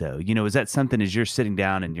is, though. Is that something as you're sitting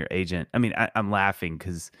down and your agent, I mean, I'm laughing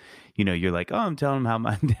because, you're like, oh, I'm telling him how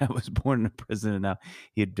my dad was born in a prison and now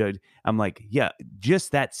he had died. I'm like, yeah,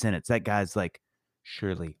 just that sentence. That guy's like,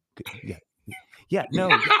 surely, yeah, no,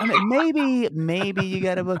 I mean, maybe you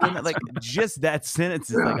got to book in. Like, just that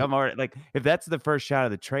sentence is like, I'm already, like, if that's the first shot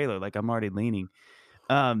of the trailer, like, I'm already leaning.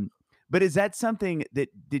 But is that something that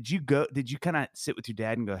did you kind of sit with your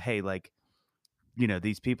dad and go, hey, like,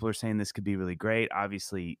 these people are saying this could be really great.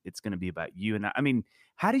 Obviously, it's going to be about you. And I mean,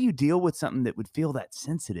 how do you deal with something that would feel that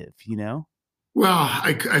sensitive, Well,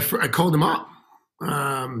 I called him up,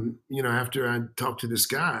 after I talked to this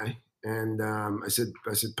guy, and I said,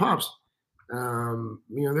 Pops,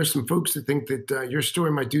 there's some folks that think that your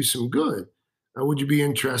story might do some good. Would you be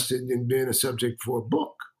interested in being a subject for a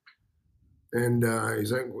book? And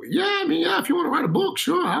he's like, well, yeah, if you want to write a book,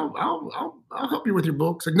 sure, I'll help you with your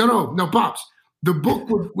book. It's like, no, Pops, the book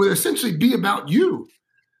would essentially be about you.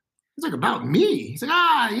 It's like, about me. He's like,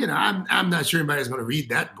 I'm not sure anybody's going to read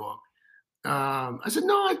that book. I said,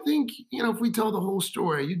 no, I think, if we tell the whole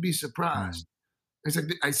story, you'd be surprised. I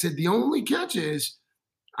said, the only catch is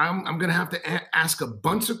I'm going to have to ask a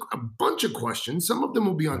bunch of questions. Some of them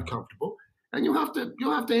will be uncomfortable, and you'll have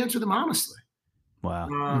to answer them honestly. Wow.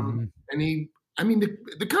 And the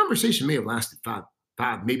conversation may have lasted five,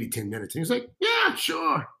 maybe 10 minutes. And he was like, yeah,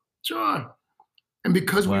 sure. And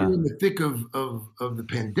because we were in the thick of the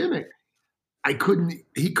pandemic, he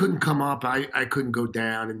couldn't come up. I couldn't go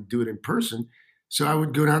down and do it in person. So I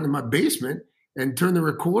would go down to my basement and turn the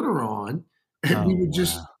recorder on, and we would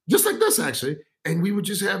just like this actually, and we would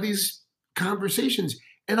just have these conversations.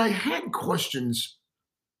 And I had questions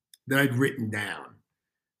that I'd written down.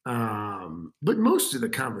 But most of the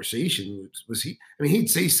conversation was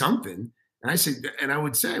he'd say something, and I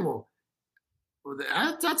would say, well,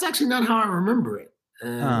 that's actually not how I remember it.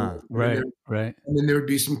 Right. And then there would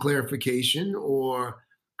be some clarification, or,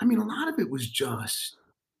 a lot of it was just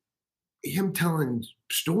him telling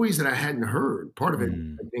stories that I hadn't heard. Part of it,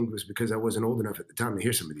 Mm. I think, was because I wasn't old enough at the time to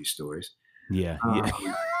hear some of these stories. Yeah. Um,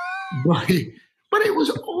 but it was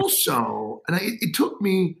also, and it took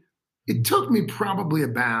me probably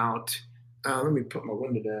about. Let me put my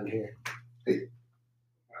window down here.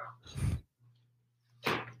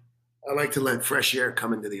 I like to let fresh air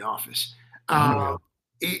come into the office.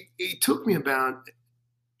 It took me about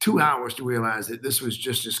 2 hours to realize that this was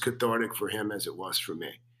just as cathartic for him as it was for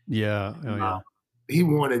me. Yeah. Oh, yeah. He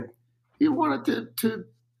wanted to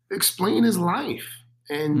explain his life,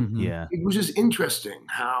 and Yeah. it was just interesting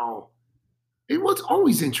how it was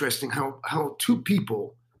always interesting how 2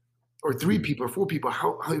 people or 3 people or 4 people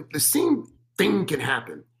how the same thing can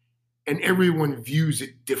happen and everyone views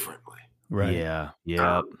it differently. Right. Yeah.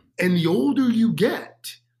 Yeah. And the older you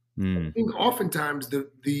get, I Mm. think oftentimes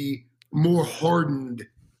the more hardened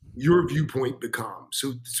your viewpoint becomes.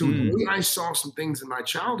 So the way I saw some things in my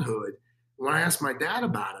childhood, when I asked my dad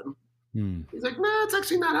about them, he's like, "No, it's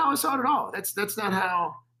actually not how I saw it at all. That's not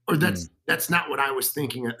how, or that's not what I was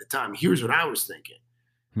thinking at the time. Here's what I was thinking."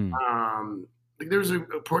 Like there's a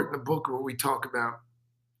part in the book where we talk about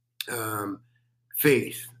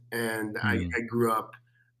faith, and I grew up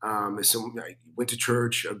as someone, I went to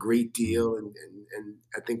church a great deal, and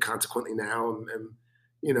I think consequently now,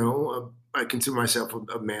 I consider myself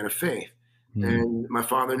a man of faith. And my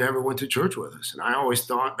father never went to church with us, and I always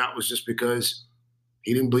thought that was just because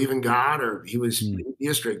he didn't believe in God, or he was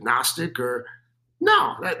atheist or agnostic, or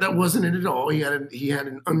no, that wasn't it at all. He had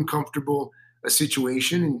an uncomfortable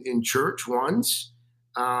situation in church once,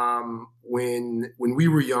 when we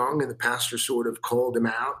were young, and the pastor sort of called him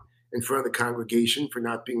out in front of the congregation for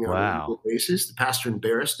not being on a regular basis. The pastor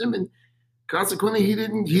embarrassed him, and consequently, he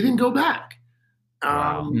didn't go back.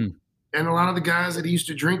 And a lot of the guys that he used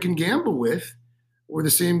to drink and gamble with were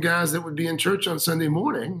the same guys that would be in church on Sunday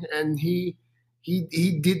morning, and he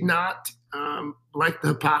did not like the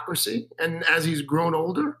hypocrisy. And as he's grown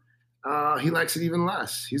older, he likes it even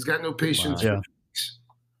less. He's got no patience for things.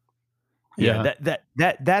 Yeah,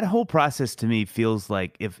 that whole process to me feels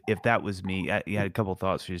like if that was me, I had a couple of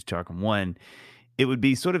thoughts for you, talking. One, it would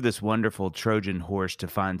be sort of this wonderful Trojan horse to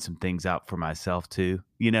find some things out for myself too.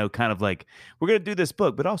 Kind of like, we're going to do this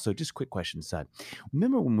book, but also just quick question aside.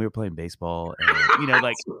 Remember when we were playing baseball and,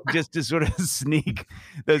 like just to sort of sneak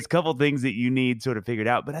those couple things that you need sort of figured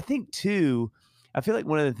out. But I think too, I feel like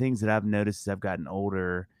one of the things that I've noticed as I've gotten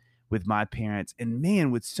older with my parents, and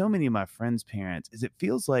man, with so many of my friends' parents, is it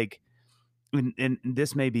feels like, and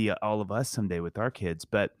this may be all of us someday with our kids,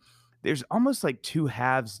 but there's almost like 2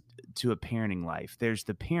 halves to a parenting life. There's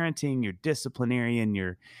the parenting, your disciplinarian,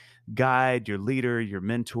 your guide, your leader, your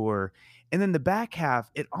mentor. And then the back half,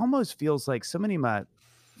 it almost feels like so many of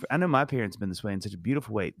I know my parents have been this way in such a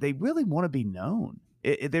beautiful way. They really want to be known.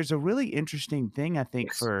 There's a really interesting thing, I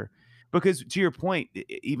think, because to your point,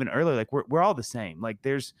 even earlier, like we're all the same. Like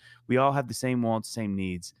we all have the same wants, same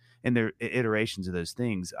needs, and there are iterations of those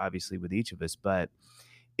things, obviously, with each of us. But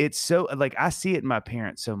it's so, like, I see it in my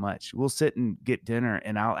parents so much. We'll sit and get dinner,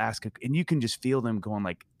 and I'll ask, and you can just feel them going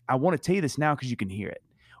like, "I want to tell you this now because you can hear it,"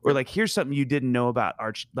 or like, "Here's something you didn't know about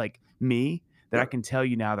like me that I can tell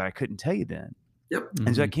you now that I couldn't tell you then." Yep.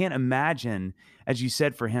 And so I can't imagine, as you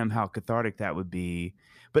said, for him, how cathartic that would be.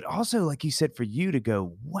 But also, like you said, for you to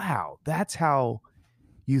go, wow, that's how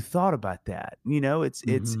you thought about that.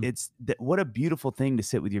 What a beautiful thing to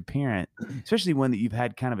sit with your parent, especially one that you've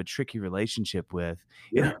had kind of a tricky relationship with.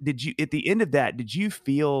 Yeah. And did you, at the end of that, did you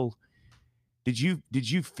feel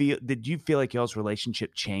like y'all's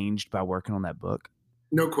relationship changed by working on that book?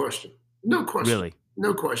 No question. No question. Really?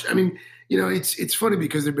 No question. I mean, it's funny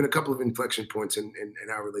because there've been a couple of inflection points in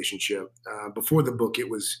our relationship. Before the book, it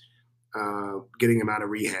was getting him out of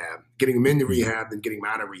rehab, getting him into rehab, then getting him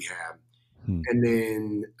out of rehab. And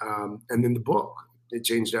then the book, it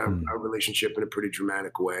changed our relationship in a pretty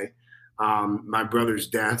dramatic way. My brother's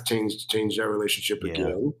death changed our relationship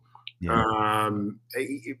again. Yeah.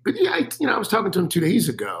 But yeah, I was talking to him 2 days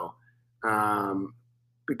ago,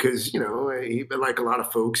 because like a lot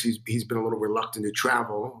of folks, he's been a little reluctant to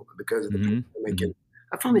travel because of the pandemic. And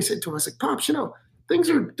I finally said to him, I was like, "Pops, things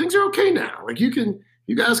are okay now. Like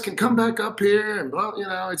you guys can come back up here, and blah,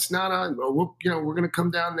 it's not on, or we're going to come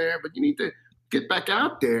down there, but you need to get back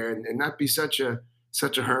out there and not be such a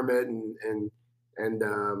hermit." And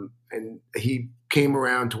he came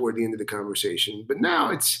around toward the end of the conversation. But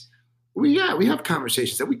now we have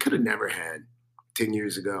conversations that we could have never had 10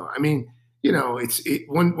 years ago. I mean,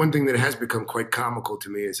 one thing that has become quite comical to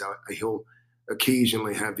me is he'll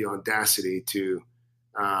occasionally have the audacity to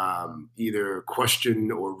either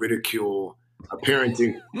question or ridicule a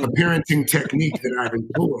parenting technique that I've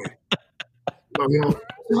employed.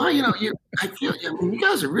 Well, I feel, you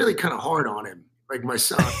guys are really kind of hard on him, like my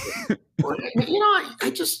son. Well,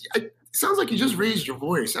 it sounds like you just raised your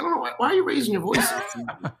voice. I don't know why are you raising your voice? I've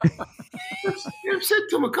said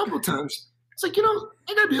to him a couple of times. It's like,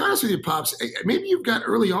 I gotta be honest with you, Pops. Maybe you've got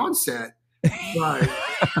early onset, but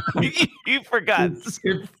you forgot.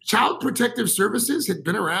 If Child Protective Services had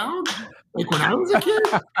been around, like when I was a kid,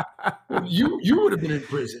 you would have been in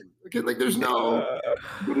prison. Okay, like there's no,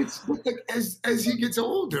 but like as he gets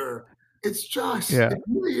older, it's just it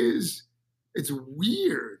really is. It's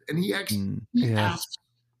weird, and he asks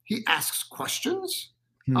questions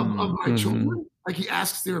of my children. Like he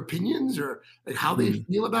asks their opinions or like how they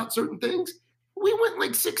feel about certain things. We went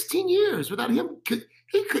like 16 years without him.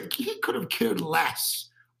 He could have cared less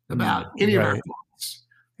about any of our thoughts.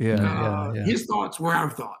 His thoughts were our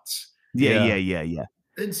thoughts. Yeah.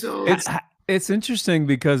 And so it's interesting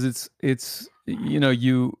because it's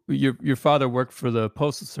your father worked for the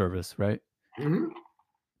Postal Service, right?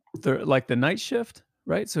 Like the night shift,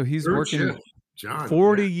 right? So he's working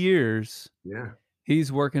 40 years. Yeah.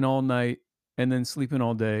 He's working all night and then sleeping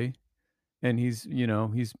all day. And he's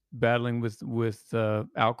battling with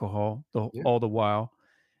alcohol all the while.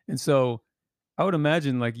 And so I would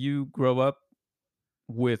imagine like you grow up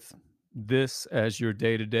with this as your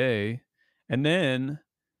day to day. And then,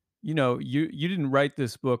 you didn't write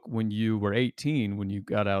this book when you were 18, when you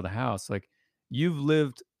got out of the house. Like you've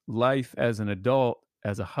lived life as an adult,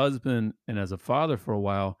 as a husband and as a father for a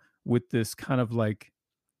while with this kind of like,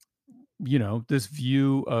 this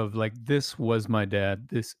view of like, this was my dad,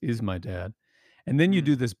 this is my dad. And then you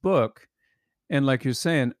do this book and like you're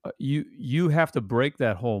saying, you have to break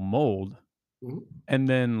that whole mold and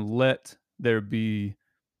then let there be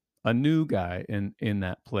a new guy in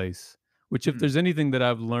that place, which if there's anything that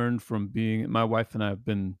I've learned from my wife and I have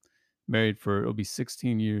been married it'll be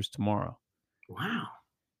 16 years tomorrow. Wow.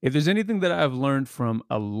 If there's anything that I've learned from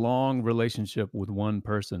a long relationship with one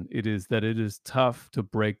person, it is that it is tough to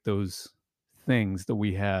break those things that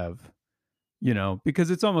we have, because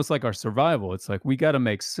it's almost like our survival. It's like we got to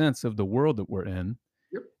make sense of the world that we're in.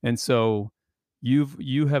 Yep. And so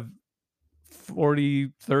you have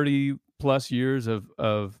 40, 30 plus years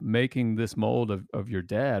of making this mold of your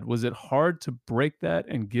dad. Was it hard to break that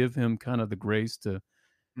and give him kind of the grace to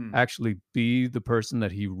actually be the person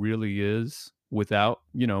that he really is without,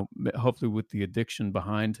 hopefully with the addiction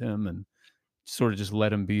behind him, and sort of just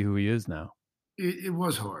let him be who he is now? It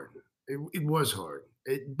was hard. It was hard.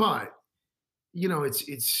 But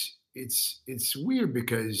it's weird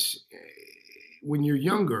because when you're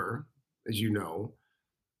younger, as you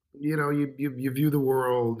view the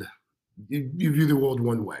world, you view the world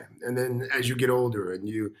one way, and then as you get older and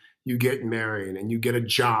you get married and you get a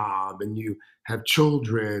job and you have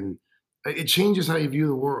children, it changes how you view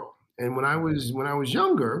the world. And when I was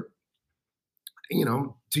younger,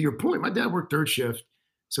 to your point, my dad worked third shift,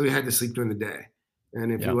 so he had to sleep during the day.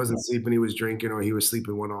 And if he wasn't sleeping, he was drinking, or he was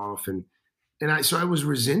sleeping one off. And I was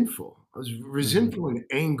resentful. I was resentful and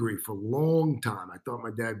angry for a long time. I thought my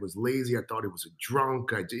dad was lazy. I thought he was a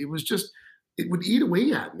drunk. It would eat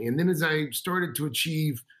away at me. And then as I started to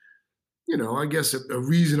achieve, I guess a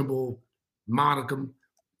reasonable modicum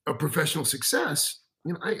of professional success,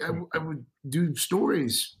 I would do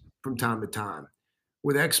stories from time to time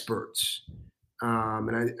with experts.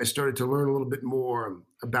 And I started to learn a little bit more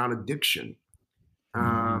about addiction.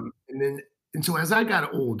 And so as I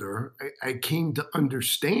got older, I came to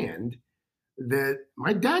understand that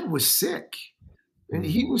my dad was sick, and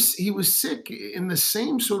he was sick in the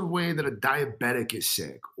same sort of way that a diabetic is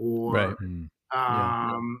sick, or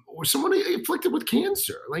or someone afflicted with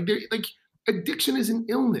cancer. Like addiction is an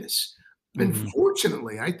illness. And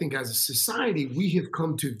fortunately, I think as a society, we have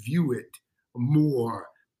come to view it more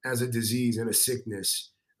as a disease and a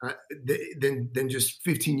sickness than just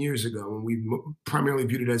 15 years ago, when we primarily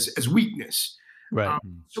viewed it as weakness. Right.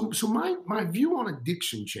 So my view on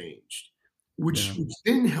addiction changed, which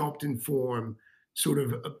then helped inform sort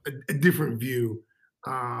of a different view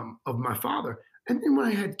of my father. And then when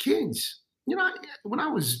I had kids,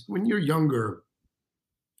 when you're younger,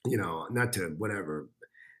 not to whatever,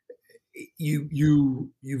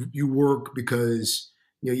 you work because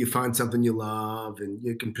you find something you love and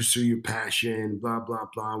you can pursue your passion, blah, blah,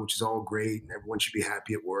 blah, which is all great. And everyone should be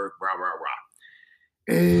happy at work, rah, rah,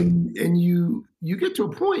 rah. And you get to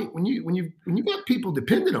a point when you got people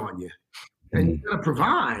dependent on you and you got to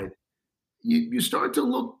provide, you start to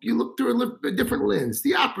look through a different lens.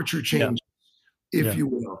 The aperture changes, if you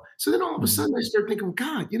will. So then all of a sudden I start thinking,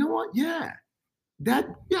 God, you know what? Yeah.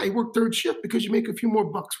 You work third shift because you make a few more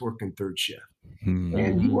bucks working third shift.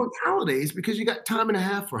 And you work holidays because you got time and a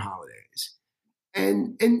half for holidays.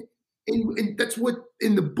 And that's what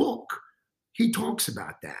in the book he talks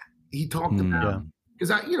about that. He talked about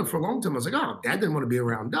because for a long time I was like, oh, Dad didn't want to be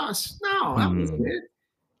around us. No, that wasn't it.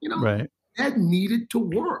 Right. Dad needed to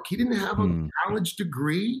work. He didn't have a college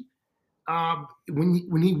degree.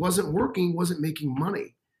 When he wasn't working, he wasn't making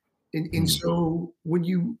money. And so when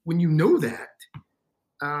you know that,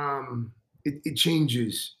 it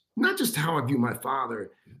changes not just how I view my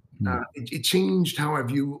father. It changed how I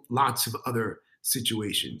view lots of other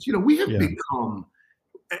situations. We have become,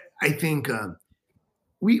 I think,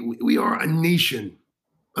 we are a nation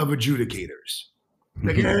of adjudicators.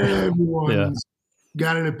 Like everyone's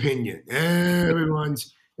got an opinion.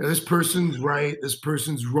 Everyone's this person's right. This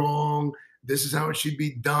person's wrong. This is how it should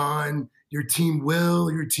be done. Your team Will,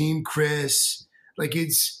 your team Chris. Like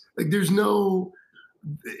it's like there's no.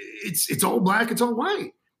 It's all black. It's all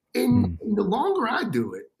white. And the longer I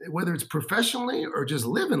do it, whether it's professionally or just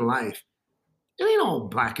living life, it ain't all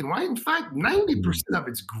black and white. In fact, 90% of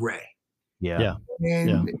it's gray.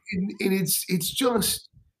 And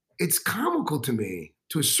it's comical to me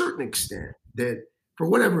to a certain extent that for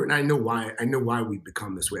whatever, and I know why we've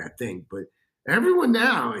become this way, I think, but everyone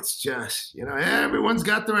now, it's just, everyone's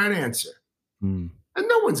got the right answer. And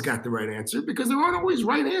no one's got the right answer because there aren't always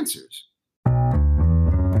right answers.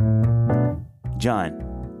 John.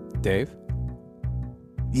 Dave?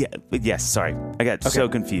 Yeah. Yes. Sorry. I got so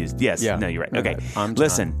confused. Yes. Yeah. No, you're right. Okay.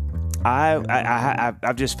 Listen,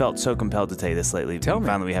 I've just felt so compelled to tell you this lately. Tell me.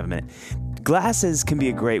 Finally, we have a minute. Glasses can be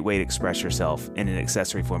a great way to express yourself in an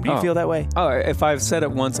accessory form. Do you feel that way? Oh, if I've said it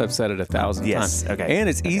once, I've said it 1,000 times. Okay. And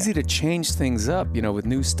it's easy to change things up, with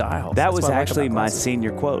new styles. That was actually my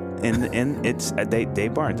senior quote, and it's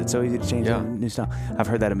Dave Barnes. It's so easy to change a new style. I've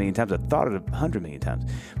heard that a million times. I've thought it 100 million times.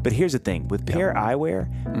 But here's the thing: with Pair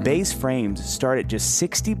Eyewear, base frames start at just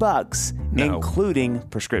 $60, including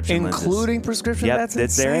prescription lenses. Including prescription? Yep, That's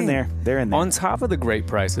insane. They're in there. They're in there. On top of the great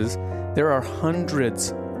prices, there are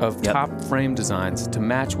hundreds of top frame designs to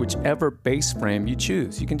match whichever base frame you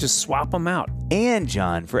choose. You can just swap them out. And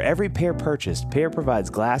John, for every pair purchased, Pair provides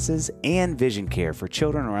glasses and vision care for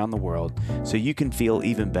children around the world so you can feel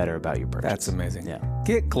even better about your purchase. That's amazing. Yeah.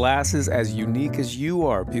 Get glasses as unique as you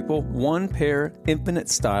are, people. One pair, infinite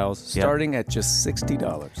styles, starting at just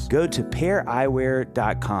 $60. Go to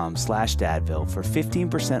paireyewear.com/Dadville for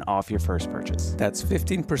 15% off your first purchase. That's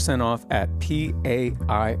 15% off at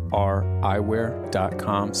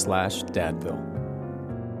paireyewear.com/Dadville.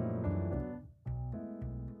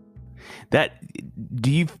 That do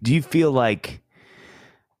you feel like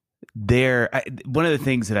one of the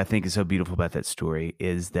things that I think is so beautiful about that story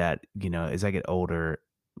is that, as I get older,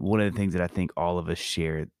 one of the things that I think all of us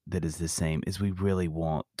share that is the same is we really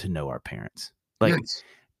want to know our parents. Like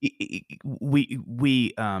we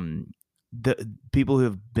the people who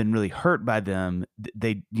have been really hurt by them,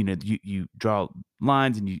 they, you draw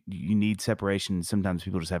lines and you need separation. Sometimes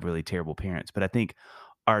people just have really terrible parents, but I think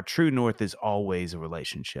our true north is always a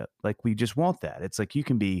relationship. Like we just want that. It's like you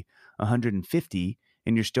can be 150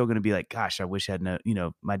 and you're still going to be like, gosh, I wish I'd known,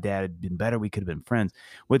 my dad had been better. We could have been friends.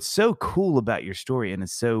 What's so cool about your story, and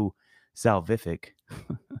it's so salvific.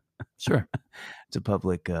 Sure. It's a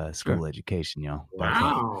public school education, y'all.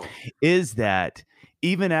 Wow. Is that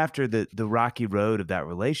even after the rocky road of that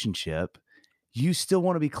relationship, you still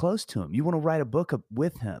want to be close to him. You want to write a book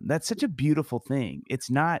with him. That's such a beautiful thing. It's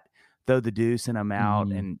not throw the deuce and I'm out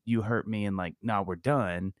and you hurt me and like, no, we're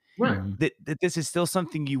done. Right. That this is still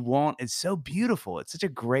something you want. It's so beautiful. It's such a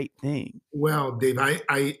great thing. Well, Dave,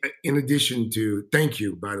 I in addition to, thank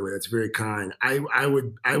you, by the way, that's very kind. I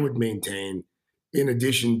would maintain, in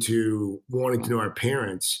addition to wanting to know our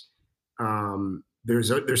parents,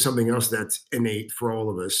 there's something else that's innate for all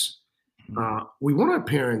of us. We want our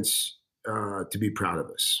parents to be proud of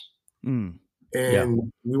us.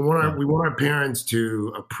 And we want our parents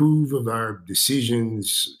to approve of our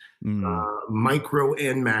decisions, micro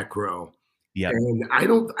and macro. And I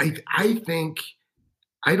don't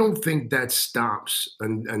think that stops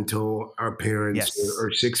until our parents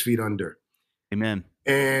are 6 feet under. Amen.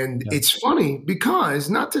 And it's funny because,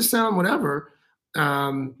 not to sound whatever,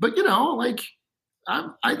 but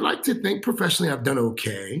I'd like to think professionally I've done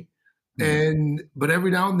okay. But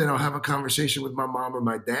every now and then I'll have a conversation with my mom or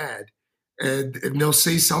my dad. And they'll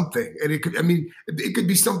say something, and it could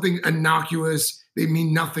be something innocuous. They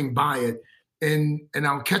mean nothing by it, and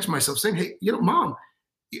I'll catch myself saying, "Hey, Mom,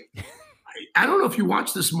 I don't know if you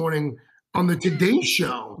watched this morning on the Today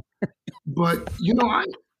Show, but I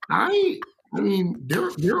mean,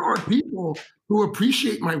 there are people who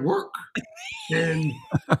appreciate my work, and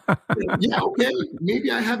okay, maybe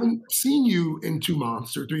I haven't seen you in 2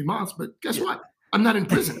 months or 3 months, but guess what? I'm not in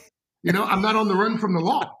prison." You know, I'm not on the run from the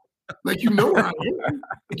law. Like, you know where I am.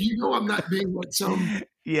 Like, you know, I'm not being like some,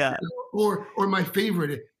 yeah. Or my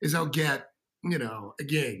favorite is I'll get, you know,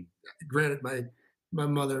 again, granted, my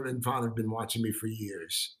mother and father have been watching me for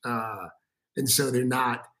years. And so they're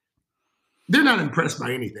not impressed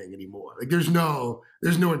by anything anymore. Like there's no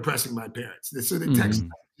impressing my parents. So the text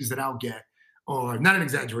messages that I'll get are not an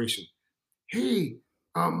exaggeration. Hey,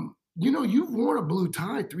 you know, you've worn a blue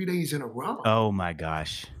tie 3 days in a row. Oh my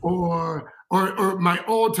gosh. Or my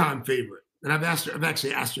all-time favorite, and I've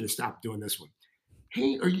actually asked her to stop doing this one.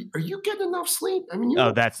 Hey, are you getting enough sleep? I mean,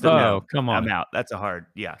 that's the no. Come on, I'm out. That's a hard.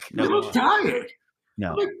 Yeah, no, you look tired.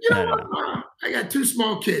 No, like, you know what? No. I got 2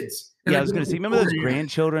 small kids. Yeah, I was going to say, remember those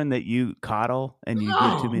grandchildren that you coddle and you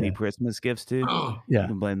give too many Christmas gifts to? Yeah, you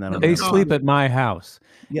can blame that on they sleep at my house.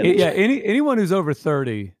 Yeah, anyone who's over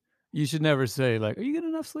 30, you should never say like, "Are you getting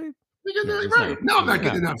enough sleep?" Right? No, I'm not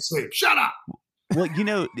getting enough sleep. Shut up. Well, you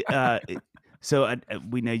know, so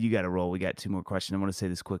we know you got to roll. We got 2 more questions. I want to say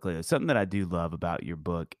this quickly. Something that I do love about your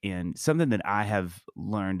book, and something that I have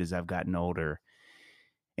learned as I've gotten older,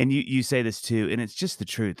 and you say this too, and it's just the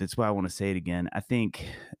truth. That's why I want to say it again. I think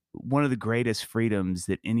one of the greatest freedoms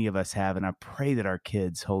that any of us have, and I pray that our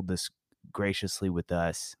kids hold this graciously with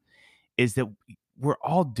us, is that we're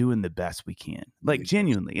all doing the best we can, like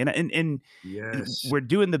genuinely. And yes, we're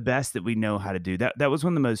doing the best that we know how to do. That was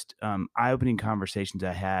one of the most eye-opening conversations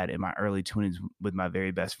I had in my early 20s with my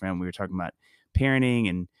very best friend. We were talking about parenting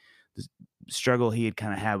and the struggle he had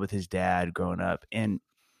kind of had with his dad growing up. And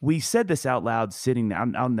we said this out loud sitting there.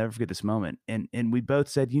 I'll never forget this moment. And we both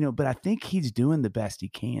said, you know, but I think he's doing the best he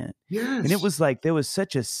can. Yes. And it was like, there was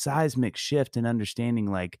such a seismic shift in understanding,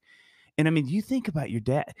 like, and I mean, you think about your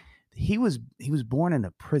dad, he was born in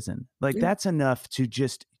a prison. Like that's enough to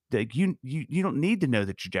just like, you don't need to know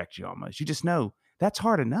the trajectory almost. You just know that's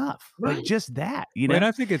hard enough. Right. Like just that, you know? And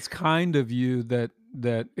I think it's kind of you that,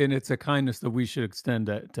 and it's a kindness that we should extend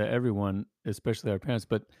to everyone, especially our parents,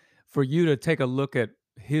 but for you to take a look at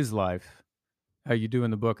his life, how you do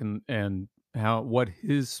in the book, and what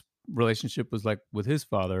his relationship was like with his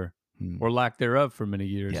father or lack thereof for many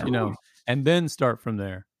years, you know, and then start from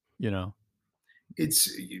there, you know.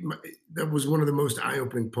 That was one of the most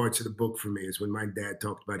eye-opening parts of the book for me, is when my dad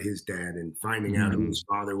talked about his dad and finding out who his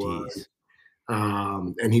father was.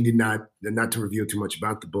 And he did not to reveal too much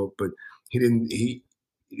about the book, but he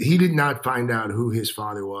did not find out who his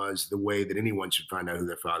father was the way that anyone should find out who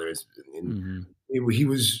their father is. And he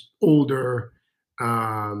was older,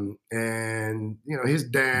 and you know, his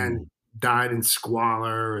dad died in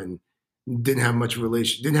squalor and didn't have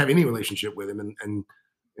any relationship with him, and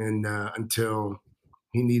until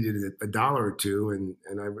he needed a dollar or two.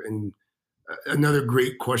 And another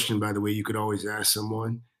great question, by the way, you could always ask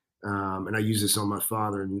someone. And I use this on my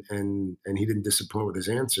father, and he didn't disappoint with his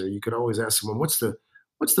answer. You could always ask someone, what's the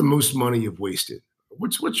most money you've wasted?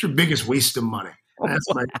 What's your biggest waste of money? I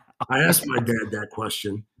asked my dad that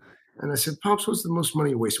question, and I said, Pops, what's the most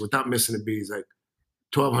money you wasted? Without missing a beat, he's like,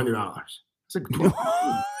 $1,200. I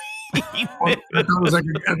was like,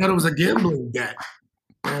 I thought it was a gambling debt.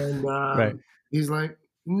 And he's like,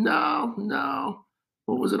 no.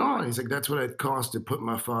 What was it on? He's like, that's what it cost to put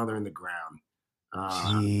my father in the ground.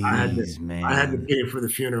 Jeez, I had to pay for the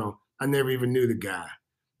funeral. I never even knew the guy.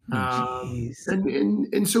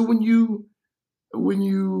 And so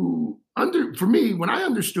for me, when I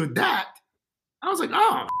understood that, I was like,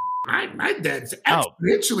 oh, my dad's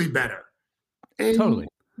exponentially better. And, totally.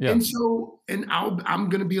 Yeah. And so, I'm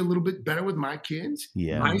going to be a little bit better with my kids.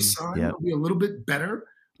 Yeah. My son will be a little bit better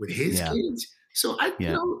with his kids. So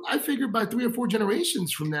I figure by 3 or 4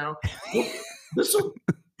 generations from now, this will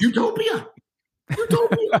utopia.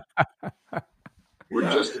 We're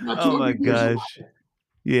just about oh my gosh.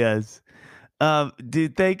 Yes.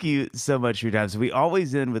 Dude, thank you so much for your time. So we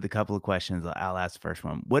always end with a couple of questions. I'll ask the first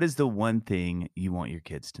one. What is the one thing you want your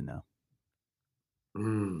kids to know?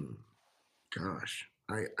 Gosh,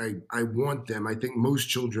 I want them. I think most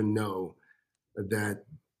children know that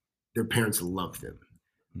their parents love them.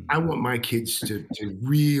 I want my kids to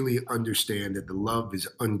really understand that the love is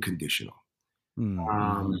unconditional.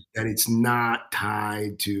 That it's not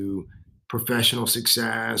tied to professional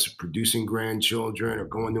success, producing grandchildren, or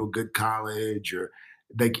going to a good college, or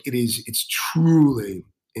like it's truly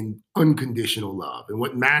an unconditional love. And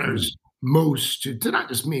what matters most to not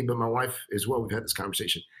just me, but my wife as well, we've had this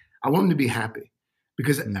conversation. I want them to be happy,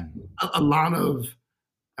 because a lot of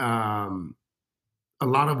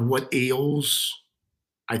what ails,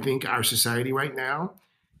 I think, our society right now,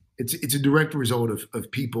 it's a direct result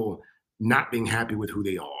of people not being happy with who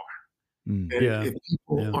they are. And if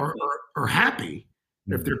people are happy,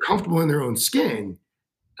 if they're comfortable in their own skin,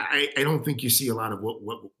 I don't think you see a lot of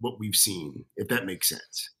what we've seen, if that makes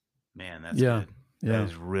sense. Man, that's good. Yeah. That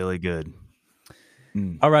is really good.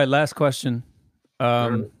 All right, last question.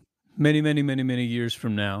 Many, many, many, many years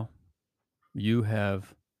from now, you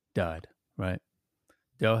have died, right?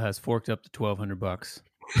 Dale has forked up the $1,200.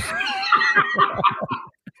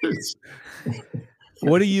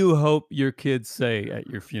 What do you hope your kids say at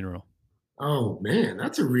your funeral? Oh man,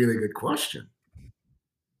 that's a really good question.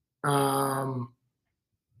 I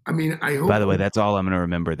mean, I hope. By the way, that's all I'm going to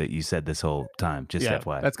remember that you said this whole time. Just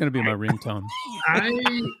FYI. That's going to be my ringtone.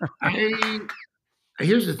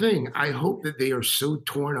 Here's the thing. I hope that they are so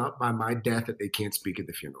torn up by my death that they can't speak at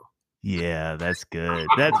the funeral. Yeah, that's good.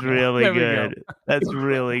 That's really good. That's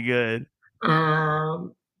really good.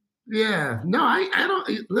 Yeah. No, I don't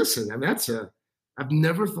listen. I mean, I've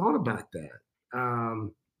never thought about that. I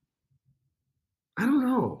don't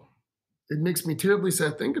know. It makes me terribly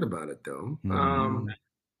sad thinking about it, though.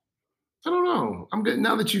 I don't know. I'm good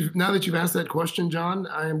now that you've asked that question, John.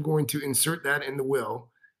 I am going to insert that in the will.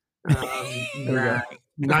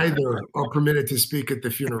 Neither are permitted to speak at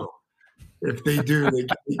the funeral. If they do, they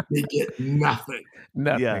get nothing.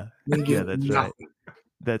 Nothing. Yeah. They get that's nothing. Right.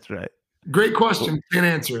 That's right. Great question. Can't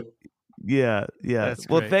answer it. Yeah. That's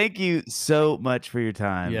well, great. thank you so much for your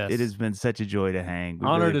time. Yes. It has been such a joy to hang. We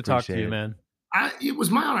Honor really to talk to you, man. It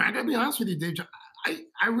was my honor. I got to be honest with you, Dave.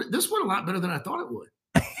 This went a lot better than I thought it would.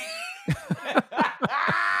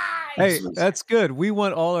 Hey, that's good. We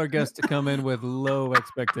want all our guests to come in with low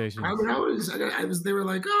expectations. I was. They were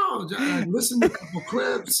like, "Oh, I listened to a couple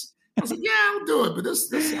clips." I was like, "Yeah, I'll do it," but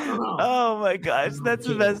this, I don't know. Oh my gosh, that's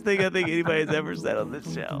the best thing I think anybody's ever said on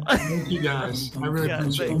this show. Thank you guys. I really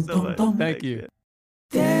appreciate it. Thanks so much. Thank you.